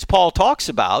 as Paul talks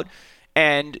about,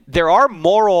 and there are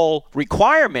moral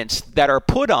requirements that are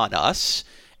put on us,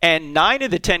 and 9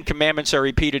 of the 10 commandments are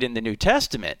repeated in the New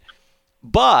Testament.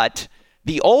 But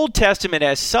the Old Testament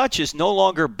as such is no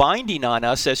longer binding on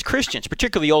us as Christians,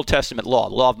 particularly the Old Testament law,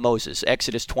 the law of Moses,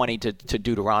 Exodus 20 to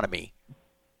Deuteronomy.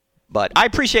 But I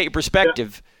appreciate your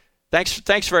perspective.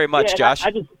 Thanks very much, Josh.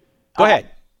 Go ahead.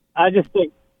 I just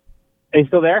think, are you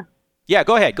still there? Yeah,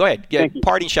 go ahead. Yeah,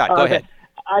 parting shot. Go ahead.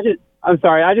 I'm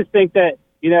sorry. I just think that,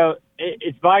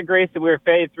 it's by grace that we're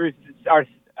saved through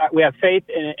we have faith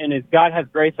and God has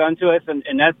grace unto us,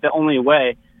 and that's the only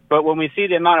way. But when we see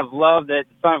the amount of love that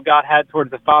the Son of God had towards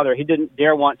the Father, he didn't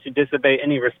dare want to disobey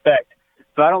any respect.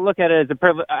 So I don't look at it as a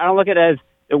privilege. I don't look at it as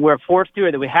that we're forced to,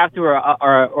 or that we have to,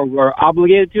 or we're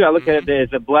obligated to. I look at it as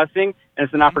a blessing, and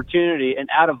it's an opportunity. And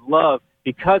out of love,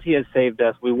 because he has saved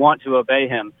us, we want to obey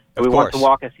him. And we want to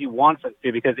walk as he wants us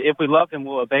to, because if we love him,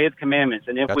 we'll obey his commandments.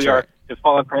 And if we are to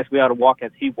follow Christ, we ought to walk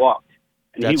as he walked.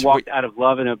 And he walked out of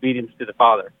love and obedience to the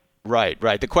Father. Right.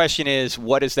 The question is,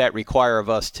 what does that require of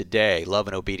us today, love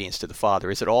and obedience to the Father?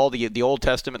 Is it all the Old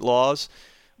Testament laws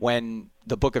when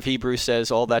the book of Hebrews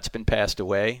says all that's been passed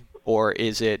away? Or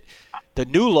is it the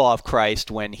new law of Christ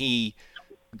when he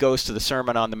goes to the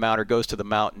Sermon on the Mount or goes to the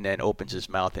mountain and opens his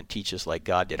mouth and teaches like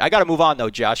God did? I got to move on, though,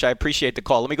 Josh. I appreciate the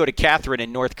call. Let me go to Catherine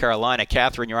in North Carolina.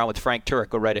 Catherine, you're on with Frank Turek.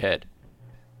 Go right ahead.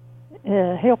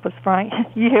 Help us, Frank.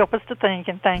 You help us to think,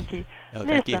 and thank you. Oh,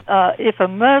 thank you. If a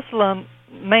Muslim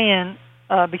man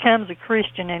becomes a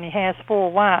Christian and he has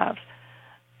 4 wives,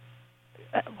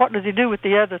 what does he do with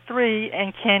the other 3,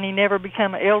 and can he never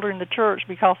become an elder in the church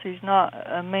because he's not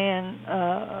a man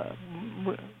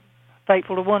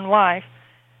faithful to 1 wife?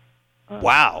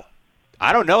 Wow.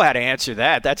 I don't know how to answer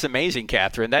that. That's amazing,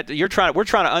 Catherine. We're trying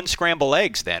to unscramble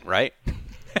eggs then, right?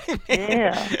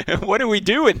 Yeah. What do we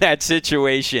do in that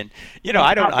situation?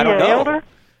 I don't know. Elder?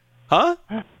 Huh?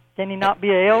 Can he not be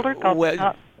an elder because he's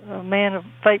not a man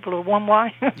faithful to 1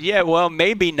 wife? Yeah, well,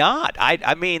 maybe not.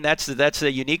 I mean, that's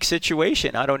a unique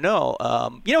situation. I don't know.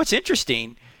 It's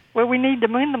interesting. Well, we need to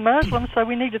win the Muslims, so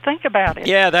we need to think about it.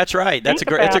 Yeah, that's right. It's a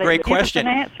great question.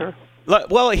 Give us an answer.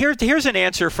 Well, here's an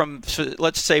answer from,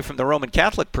 let's say, from the Roman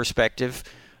Catholic perspective.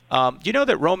 Do you know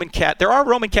that there are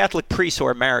Roman Catholic priests who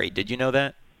are married? Did you know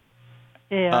that?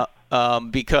 Yeah.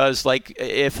 Because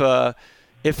if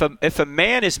a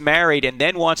man is married and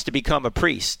then wants to become a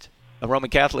priest, a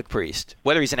Roman Catholic priest,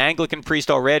 whether he's an Anglican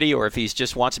priest already or if he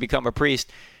just wants to become a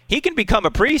priest, he can become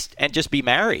a priest and just be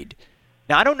married.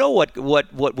 Now, I don't know what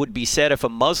would be said if a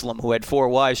Muslim who had 4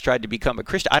 wives tried to become a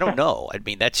Christian. I don't know. I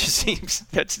mean, that just seems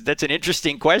that's an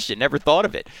interesting question. Never thought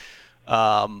of it.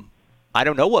 I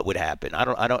don't know what would happen. I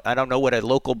don't know what a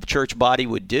local church body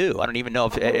would do. I don't even know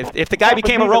if the guy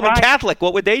became a Roman Catholic,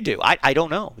 what would they do? I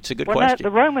don't know. It's a good question. The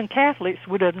Roman Catholics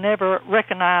would have never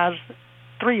recognized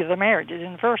 3 of the marriages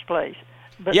in the first place.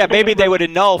 But yeah, maybe they would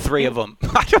annul 3 of them.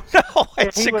 I don't know.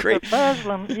 It's a great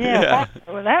Muslim. Yeah.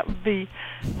 That would be.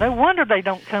 No wonder they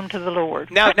don't come to the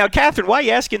Lord. Now, Catherine, why are you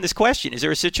asking this question? Is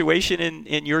there a situation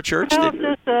in your church?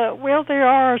 Well, there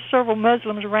are several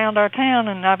Muslims around our town,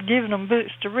 and I've given them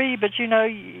books to read. But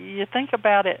you think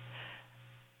about it.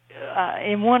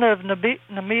 In one of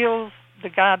Nabil's, the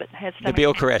guy that had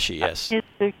Nabil Qureshi, yes. His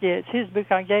book, it's his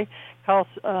book I gave, because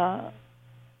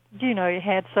he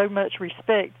had so much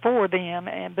respect for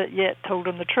them, but yet told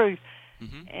them the truth.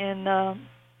 Mm-hmm.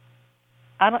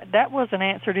 And that wasn't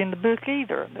answered in the book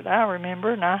either that I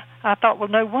remember. And I thought, well,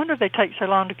 no wonder they take so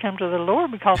long to come to the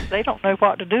Lord, because they don't know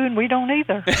what to do, and we don't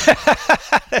either.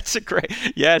 It's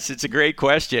a great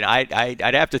question. I'd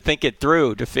have to think it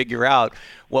through to figure out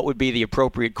what would be the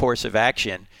appropriate course of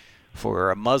action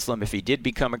for a Muslim if he did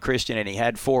become a Christian and he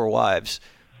had 4 wives.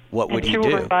 What would he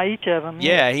do? By each of them.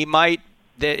 Yeah, he might.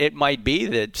 It might be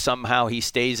that somehow he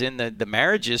stays in the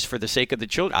marriages for the sake of the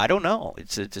children. I don't know.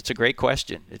 It's a great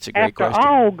question. After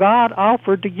all, God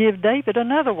offered to give David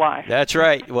another wife. That's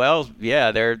right. Well,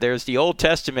 yeah, there's the Old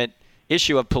Testament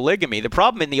issue of polygamy. The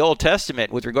problem in the Old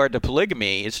Testament with regard to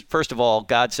polygamy is, first of all,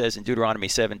 God says in Deuteronomy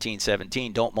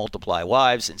 17:17, don't multiply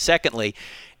wives. And secondly,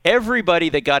 everybody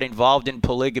that got involved in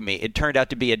polygamy, it turned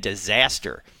out to be a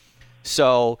disaster.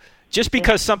 So just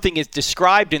because something is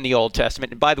described in the Old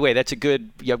Testament, and by the way,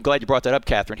 I'm glad you brought that up,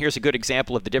 Catherine. Here's a good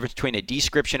example of the difference between a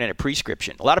description and a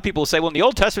prescription. A lot of people will say, well, in the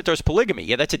Old Testament, there's polygamy.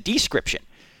 Yeah, that's a description.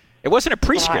 It wasn't a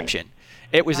prescription.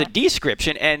 Right. It was a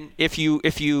description, and if you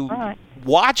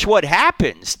watch what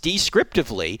happens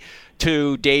descriptively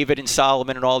to David and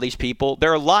Solomon and all these people,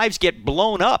 their lives get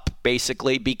blown up,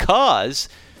 basically, because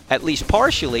at least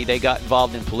partially, they got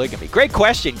involved in polygamy. Great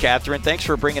question, Catherine. Thanks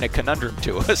for bringing a conundrum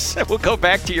to us. We'll go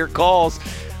back to your calls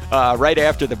right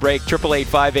after the break.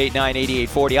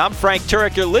 888-589-8840. I'm Frank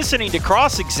Turek. You're listening to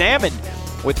Cross-Examined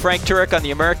with Frank Turek on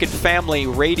the American Family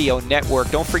Radio Network.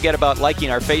 Don't forget about liking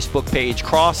our Facebook page,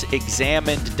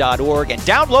 crossexamined.org, and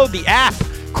download the app,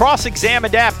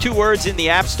 Cross-Examined app, 2 words in the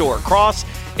App Store.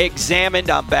 Cross-Examined.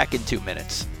 I'm back in 2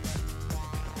 minutes.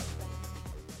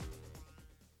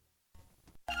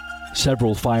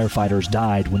 Several firefighters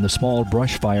died when the small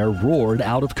brush fire roared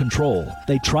out of control.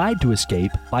 They tried to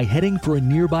escape by heading for a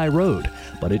nearby road,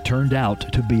 but it turned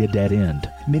out to be a dead end.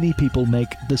 Many people make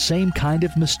the same kind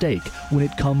of mistake when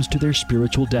it comes to their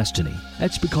spiritual destiny.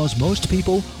 That's because most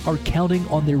people are counting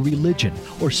on their religion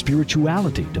or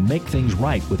spirituality to make things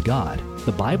right with God.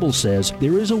 The Bible says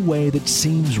there is a way that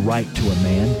seems right to a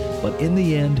man, but in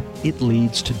the end, it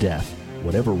leads to death.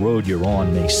 Whatever road you're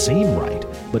on may seem right,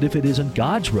 but if it isn't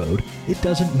God's road, it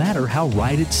doesn't matter how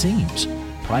right it seems.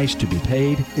 Price to be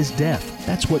paid is death.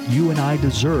 That's what you and I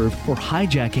deserve for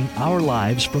hijacking our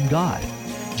lives from God.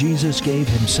 Jesus gave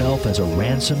himself as a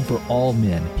ransom for all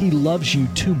men. He loves you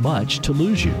too much to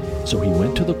lose you. So he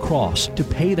went to the cross to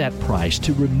pay that price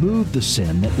to remove the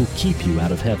sin that will keep you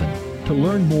out of heaven. To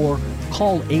learn more,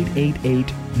 call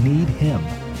 888-NEED-HIM.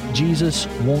 Jesus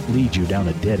won't lead you down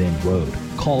a dead-end road.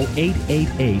 Call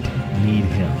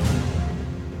 888-NEED-HIM.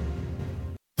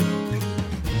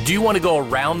 Do you want to go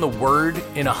around the Word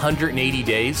in 180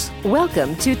 days?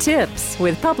 Welcome to Tips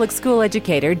with public school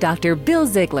educator Dr. Bill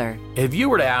Ziegler. If you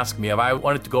were to ask me if I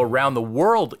wanted to go around the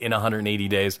world in 180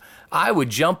 days, I would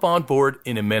jump on board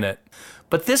in a minute.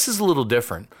 But this is a little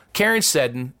different. Karen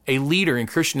Seddon, a leader in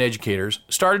Christian educators,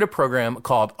 started a program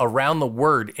called Around the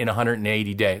Word in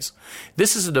 180 Days.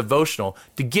 This is a devotional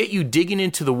to get you digging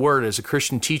into the Word as a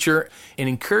Christian teacher and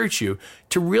encourage you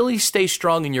to really stay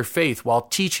strong in your faith while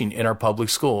teaching in our public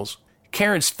schools.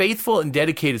 Karen's faithful and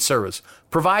dedicated service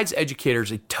provides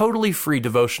educators a totally free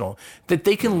devotional that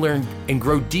they can learn and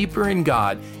grow deeper in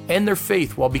God and their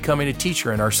faith while becoming a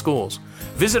teacher in our schools.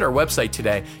 Visit our website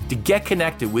today to get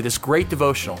connected with this great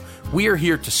devotional. We are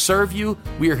here to serve you.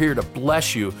 We are here to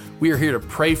bless you. We are here to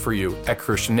pray for you at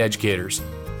Christian Educators.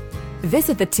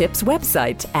 Visit the TIPS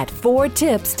website at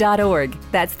 4tips.org.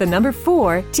 That's the number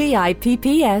 4,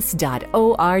 TIPPS.org.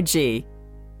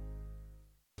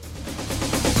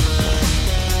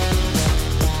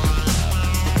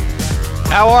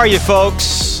 How are you,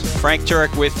 folks? Frank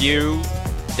Turek with you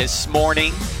this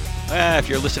morning. If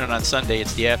you're listening on Sunday,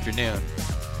 it's the afternoon.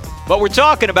 But we're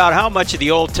talking about how much of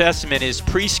the Old Testament is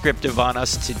prescriptive on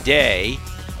us today.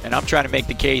 And I'm trying to make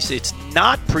the case it's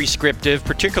not prescriptive,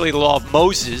 particularly the law of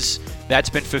Moses. That's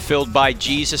been fulfilled by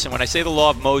Jesus. And when I say the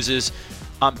law of Moses,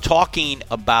 I'm talking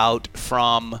about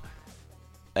from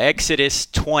Exodus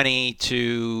 20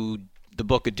 to the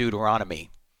book of Deuteronomy.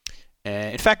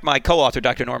 In fact, my co-author,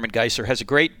 Dr. Norman Geisler, has a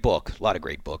great book, a lot of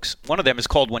great books. One of them is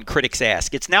called When Critics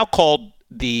Ask. It's now called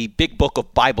the Big Book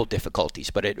of Bible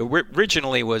Difficulties, but it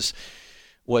originally was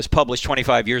published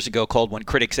 25 years ago called When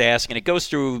Critics Ask, and it goes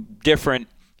through different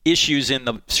issues in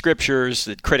the scriptures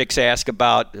that critics ask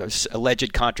about,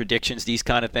 alleged contradictions, these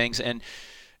kind of things. And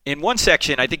in one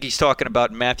section, I think he's talking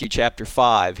about Matthew chapter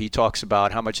 5, he talks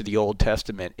about how much of the Old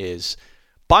Testament is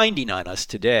binding on us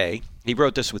today. He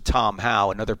wrote this with Tom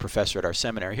Howe, another professor at our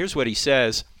seminary. Here's what he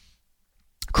says.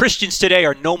 Christians today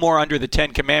are no more under the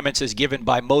Ten Commandments as given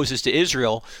by Moses to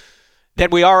Israel than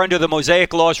we are under the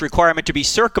Mosaic law's requirement to be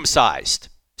circumcised.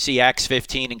 See Acts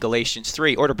 15 and Galatians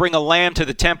 3. Or to bring a lamb to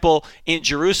the temple in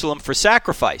Jerusalem for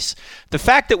sacrifice. The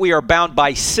fact that we are bound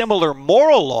by similar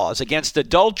moral laws against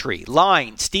adultery,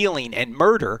 lying, stealing, and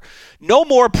murder no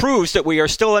more proves that we are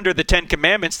still under the Ten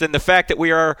Commandments than the fact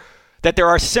that there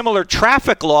are similar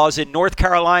traffic laws in North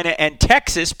Carolina and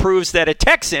Texas proves that a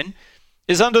Texan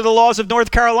is under the laws of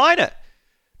North Carolina.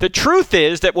 The truth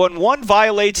is that when one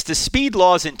violates the speed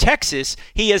laws in Texas,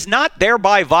 he has not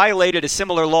thereby violated a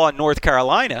similar law in North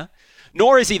Carolina,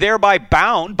 nor is he thereby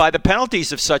bound by the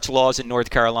penalties of such laws in North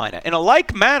Carolina. In a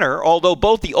like manner, although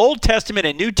both the Old Testament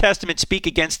and New Testament speak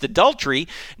against adultery,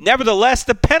 nevertheless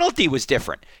the penalty was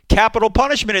different. Capital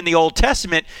punishment in the Old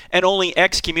Testament and only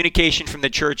excommunication from the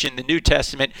church in the New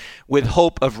Testament with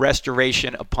hope of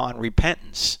restoration upon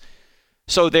repentance.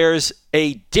 So there's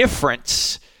a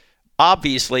difference,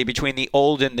 obviously, between the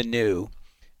Old and the New.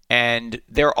 And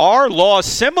there are laws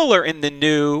similar in the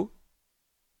New,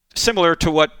 similar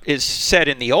to what is said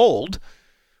in the Old,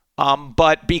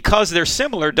 but because they're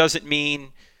similar doesn't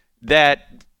mean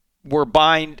that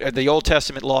the Old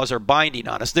Testament laws are binding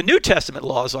on us. The New Testament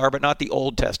laws are, but not the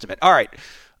Old Testament. All right,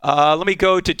 let me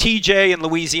go to TJ in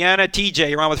Louisiana.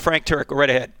 TJ, you're on with Frank Turek. Go right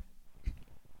ahead.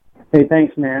 Hey,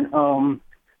 thanks, man.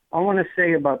 I want to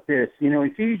say about this.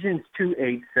 Ephesians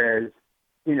 2:8 says,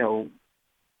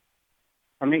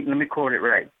 let me quote it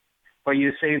right. For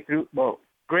you're saved through,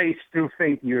 grace through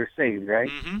faith you're saved, right?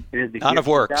 Mm-hmm. It is the not gift of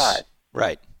works. of God.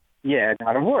 Right. Yeah,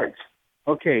 not of works.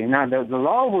 Okay, now the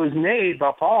law was made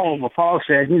by Paul, but Paul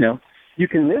said, you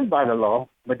can live by the law,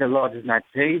 but the law does not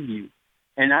save you.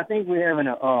 And I think we're having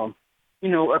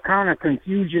a kind of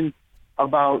confusion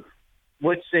about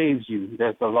what saves you.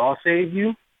 Does the law save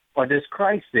you, or does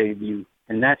Christ save you?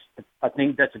 And I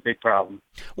think that's a big problem.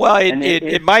 Well,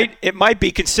 it might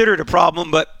be considered a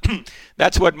problem, but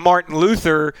that's what Martin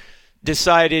Luther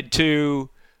decided to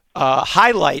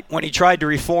highlight when he tried to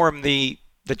reform the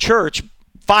church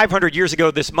 500 years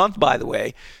ago this month, by the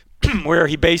way, where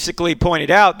he basically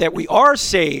pointed out that we are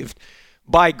saved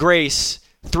by grace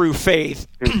through faith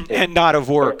and not of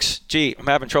works. Gee, I'm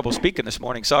having trouble speaking this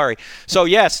morning. Sorry. So,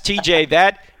 yes, TJ,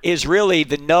 that is really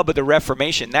the nub of the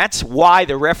Reformation. That's why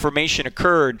the Reformation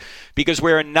occurred, because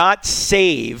we're not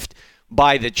saved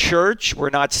by the church. We're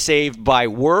not saved by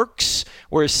works.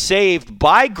 We're saved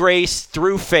by grace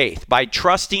through faith, by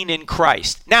trusting in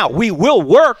Christ. Now, we will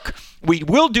work. We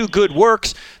will do good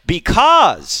works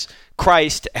because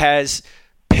Christ has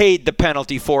paid the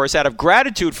penalty for us out of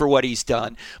gratitude for what he's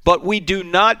done. But we do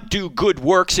not do good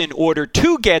works in order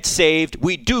to get saved.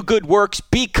 We do good works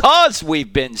because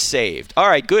we've been saved. All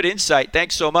right, good insight.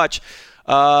 Thanks so much.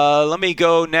 Let me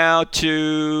go now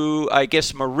to, I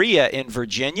guess, Maria in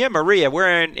Virginia. Maria,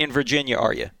 where in Virginia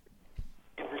are you?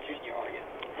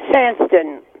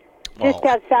 Sanston, just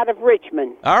outside of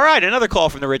Richmond. All right, another call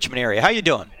from the Richmond area. How you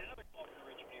doing?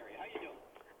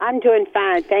 I'm doing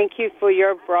fine. Thank you for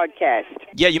your broadcast.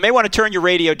 Yeah, you may want to turn your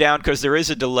radio down because there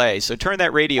is a delay. So turn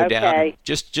that radio down.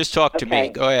 Just talk to me.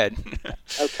 Go ahead.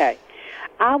 Okay.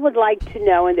 I would like to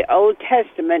know, in the Old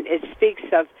Testament, it speaks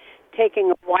of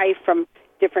taking a wife from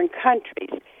different countries.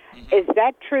 Mm-hmm. Is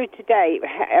that true today?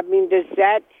 I mean, does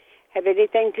that have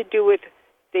anything to do with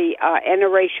the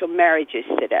interracial marriages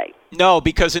today? No,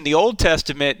 because in the Old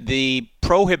Testament, the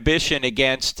prohibition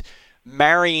against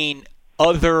marrying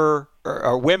other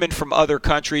or women from other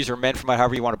countries or men from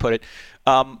however you want to put it,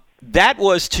 that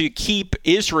was to keep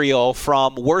Israel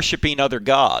from worshiping other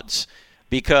gods,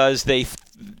 because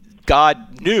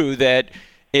God knew that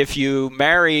if you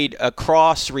married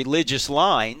across religious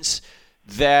lines,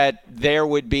 that there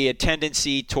would be a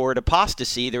tendency toward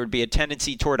apostasy, there would be a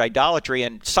tendency toward idolatry,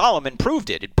 and Solomon proved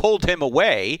it. It pulled him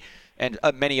away, and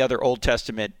many other Old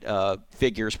Testament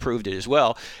figures proved it as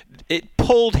well. It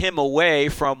pulled him away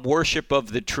from worship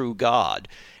of the true God.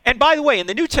 And by the way, in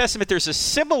the New Testament, there's a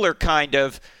similar kind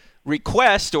of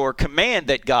request or command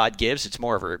that God gives. It's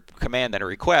more of a command than a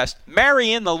request.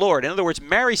 Marry in the Lord. In other words,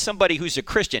 marry somebody who's a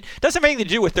Christian. It doesn't have anything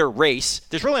to do with their race.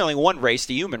 There's really only one race,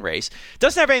 the human race. It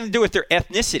doesn't have anything to do with their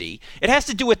ethnicity. It has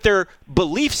to do with their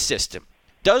belief system.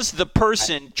 Does the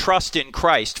person trust in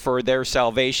Christ for their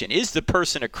salvation? Is the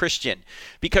person a Christian?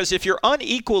 Because if you're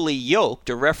unequally yoked,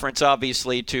 a reference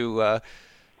obviously to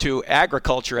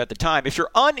agriculture at the time, if you're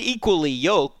unequally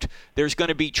yoked, there's going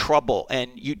to be trouble.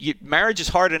 And marriage is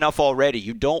hard enough already.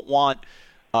 You don't want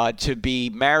to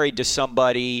be married to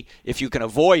somebody, if you can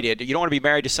avoid it. You don't want to be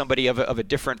married to somebody of a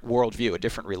different worldview, a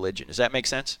different religion. Does that make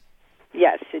sense?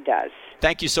 Yes, it does.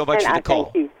 Thank you so much for the call.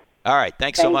 Thank you. All right,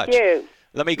 thanks so much. Thank you.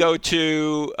 Let me go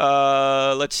to,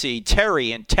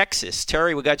 Terry in Texas.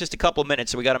 Terry, we got just a couple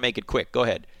minutes, so we got to make it quick. Go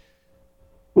ahead.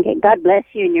 Okay, God bless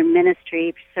you and your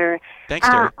ministry, sir. Thanks,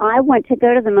 Terry. I want to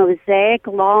go to the Mosaic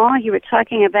Law. You were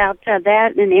talking about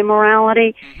that and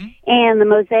immorality, and the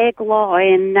Mosaic Law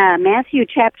in Matthew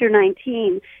chapter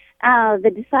 19.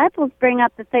 The disciples bring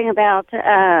up the thing about,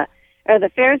 or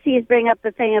the Pharisees bring up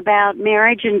the thing about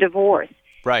marriage and divorce.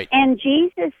 Right. And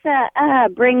Jesus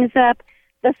brings up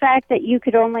the fact that you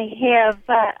could only have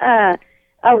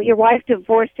your wife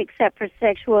divorced except for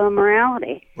sexual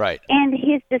immorality. Right. And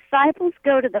his disciples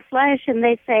go to the flesh and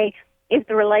they say, if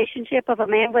the relationship of a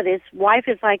man with his wife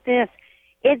is like this,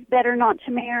 it's better not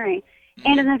to marry.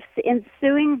 And in the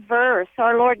ensuing verse,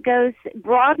 our Lord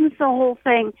broadens the whole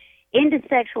thing into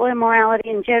sexual immorality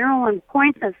in general and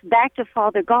points us back to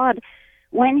Father God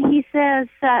when he says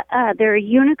there are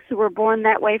eunuchs who were born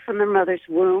that way from their mother's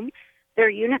womb. There are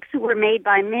eunuchs who were made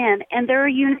by men, and there are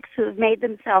eunuchs who have made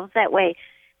themselves that way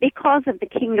because of the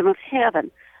kingdom of heaven.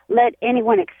 Let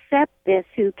anyone accept this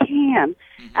who can.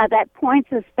 That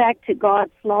points us back to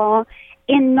God's law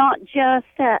in not just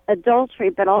adultery,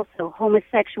 but also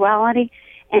homosexuality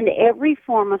and every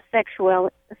form of sexual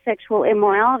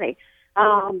immorality.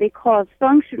 Because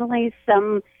functionally,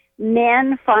 some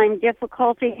men find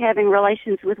difficulty having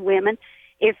relations with women.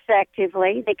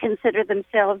 effectively. They consider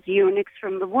themselves eunuchs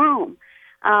from the womb.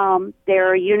 There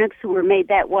are eunuchs who were made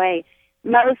that way,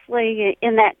 mostly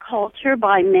in that culture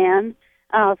by men,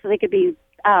 so they could be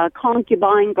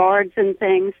concubine guards and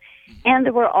things. And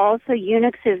there were also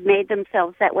eunuchs who've made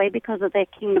themselves that way because of the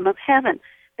kingdom of heaven,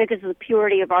 because of the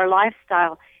purity of our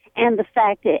lifestyle, and the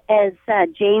fact that, as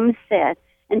James said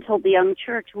and told the young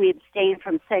church, we abstain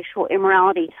from sexual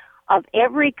immorality of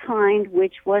every kind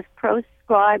which was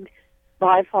prescribed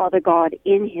by Father God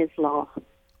in his law.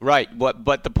 Right.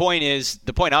 But the point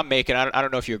I'm making, I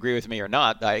don't know if you agree with me or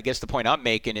not, I guess the point I'm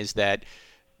making is that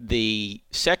the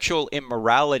sexual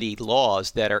immorality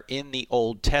laws that are in the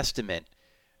Old Testament,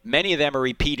 many of them are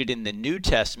repeated in the New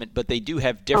Testament, but they do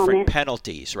have different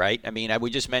penalties, right? I mean, we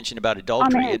just mentioned about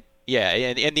adultery. Yeah,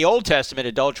 in the Old Testament,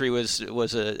 adultery was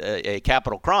a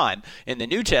capital crime. In the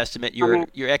New Testament,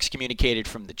 you're excommunicated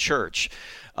from the church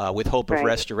with hope of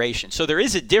restoration. So there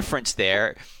is a difference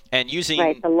there. And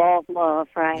using the law of love,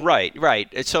 right?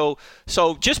 Right. So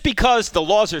just because the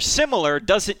laws are similar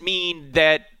doesn't mean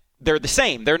that they're the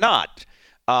same. They're not.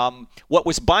 What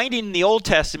was binding in the Old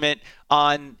Testament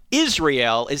on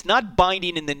Israel is not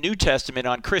binding in the New Testament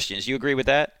on Christians. You agree with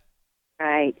that?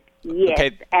 Right. Yes,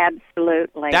 okay.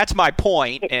 Absolutely. That's my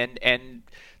point, and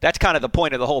that's kind of the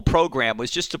point of the whole program,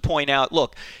 was just to point out,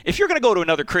 look, if you're going to go to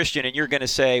another Christian and you're going to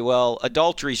say, well,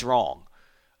 adultery's wrong,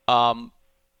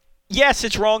 yes,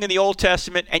 it's wrong in the Old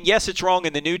Testament, and yes, it's wrong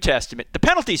in the New Testament. The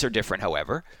penalties are different,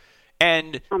 however,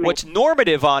 and what's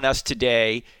normative on us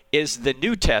today is the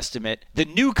New Testament, the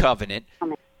New Covenant.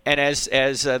 And as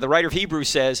the writer of Hebrews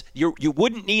says, you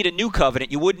wouldn't need a new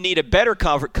covenant. You wouldn't need a better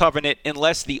covenant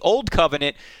unless the old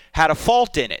covenant had a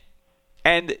fault in it.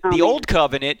 And the old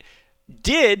covenant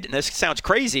did, and this sounds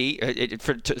crazy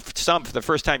for some for the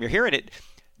first time you're hearing it,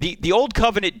 the old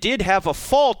covenant did have a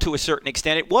fault to a certain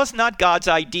extent. It was not God's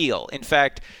ideal. In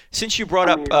fact, since you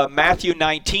brought up Matthew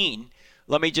 19,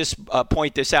 let me just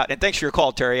point this out. And thanks for your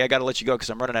call, Terry. I got to let you go because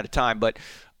I'm running out of time. But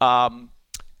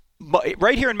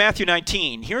right here in Matthew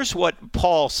 19, here's what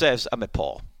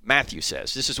Matthew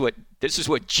says. This is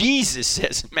what Jesus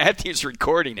says. Matthew's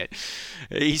recording it.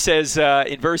 He says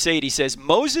in verse 8, he says,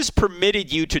 Moses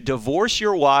permitted you to divorce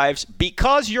your wives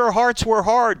because your hearts were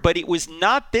hard, but it was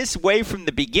not this way from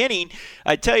the beginning.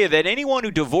 I tell you that anyone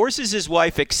who divorces his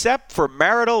wife except for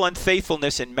marital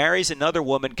unfaithfulness and marries another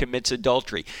woman commits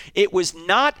adultery. It was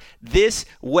not this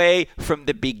way from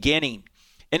the beginning.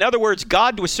 In other words,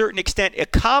 God, to a certain extent,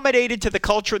 accommodated to the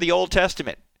culture of the Old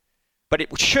Testament. But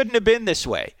it shouldn't have been this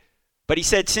way. But he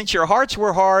said, since your hearts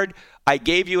were hard, I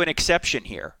gave you an exception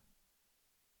here.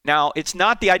 Now, it's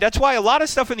not that's why a lot of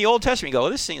stuff in the Old Testament, you go,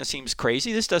 this thing seems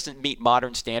crazy. This doesn't meet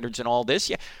modern standards and all this.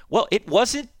 Yeah. Well, it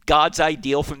wasn't God's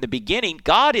ideal from the beginning.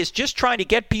 God is just trying to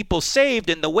get people saved.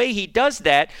 And the way he does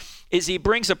that is he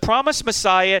brings a promised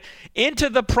Messiah into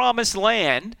the promised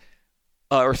land,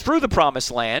 or through the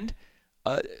promised land.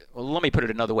 Let me put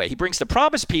it another way. He brings the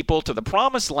promised people to the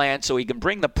promised land so he can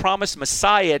bring the promised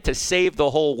Messiah to save the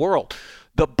whole world.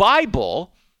 The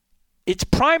Bible, its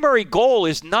primary goal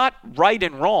is not right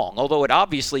and wrong, although it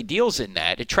obviously deals in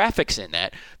that. It traffics in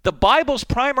that. The Bible's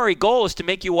primary goal is to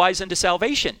make you wise unto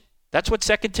salvation. That's what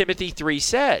 2 Timothy 3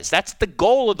 says. That's the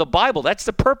goal of the Bible. That's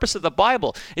the purpose of the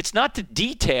Bible. It's not to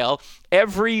detail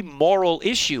every moral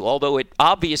issue, although it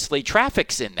obviously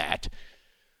traffics in that.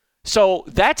 So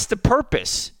that's the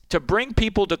purpose, to bring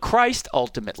people to Christ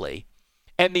ultimately.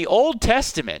 And the Old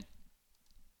Testament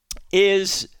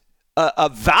is a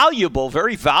valuable,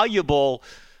 very valuable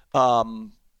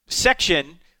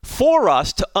section for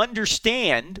us to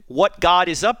understand what God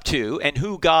is up to and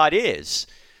who God is.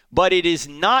 But it is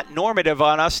not normative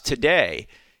on us today.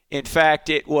 In fact,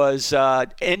 it was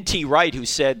N.T. Wright who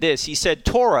said this. He said,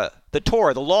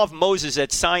 the law of Moses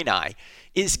at Sinai,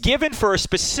 is given for a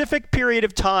specific period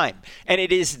of time, and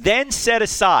it is then set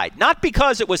aside, not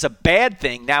because it was a bad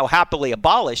thing now happily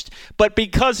abolished, but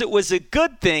because it was a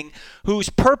good thing whose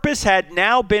purpose had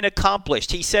now been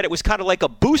accomplished. He said it was kind of like a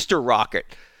booster rocket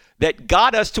that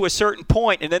got us to a certain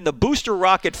point, and then the booster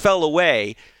rocket fell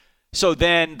away, so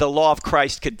then the law of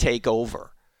Christ could take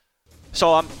over.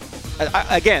 So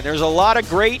again, there's a lot of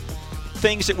great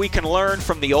things that we can learn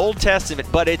from the Old Testament,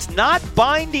 but it's not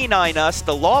binding on us,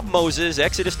 the law of Moses,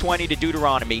 Exodus 20 to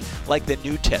Deuteronomy, like the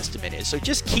New Testament is. So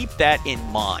just keep that in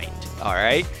mind, all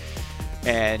right?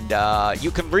 And you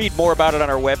can read more about it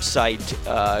on our website.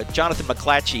 Jonathan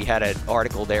McClatchy had an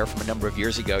article there from a number of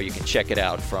years ago. You can check it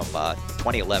out from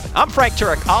 2011. I'm Frank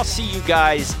Turek. I'll see you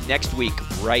guys next week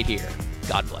right here.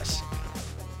 God bless.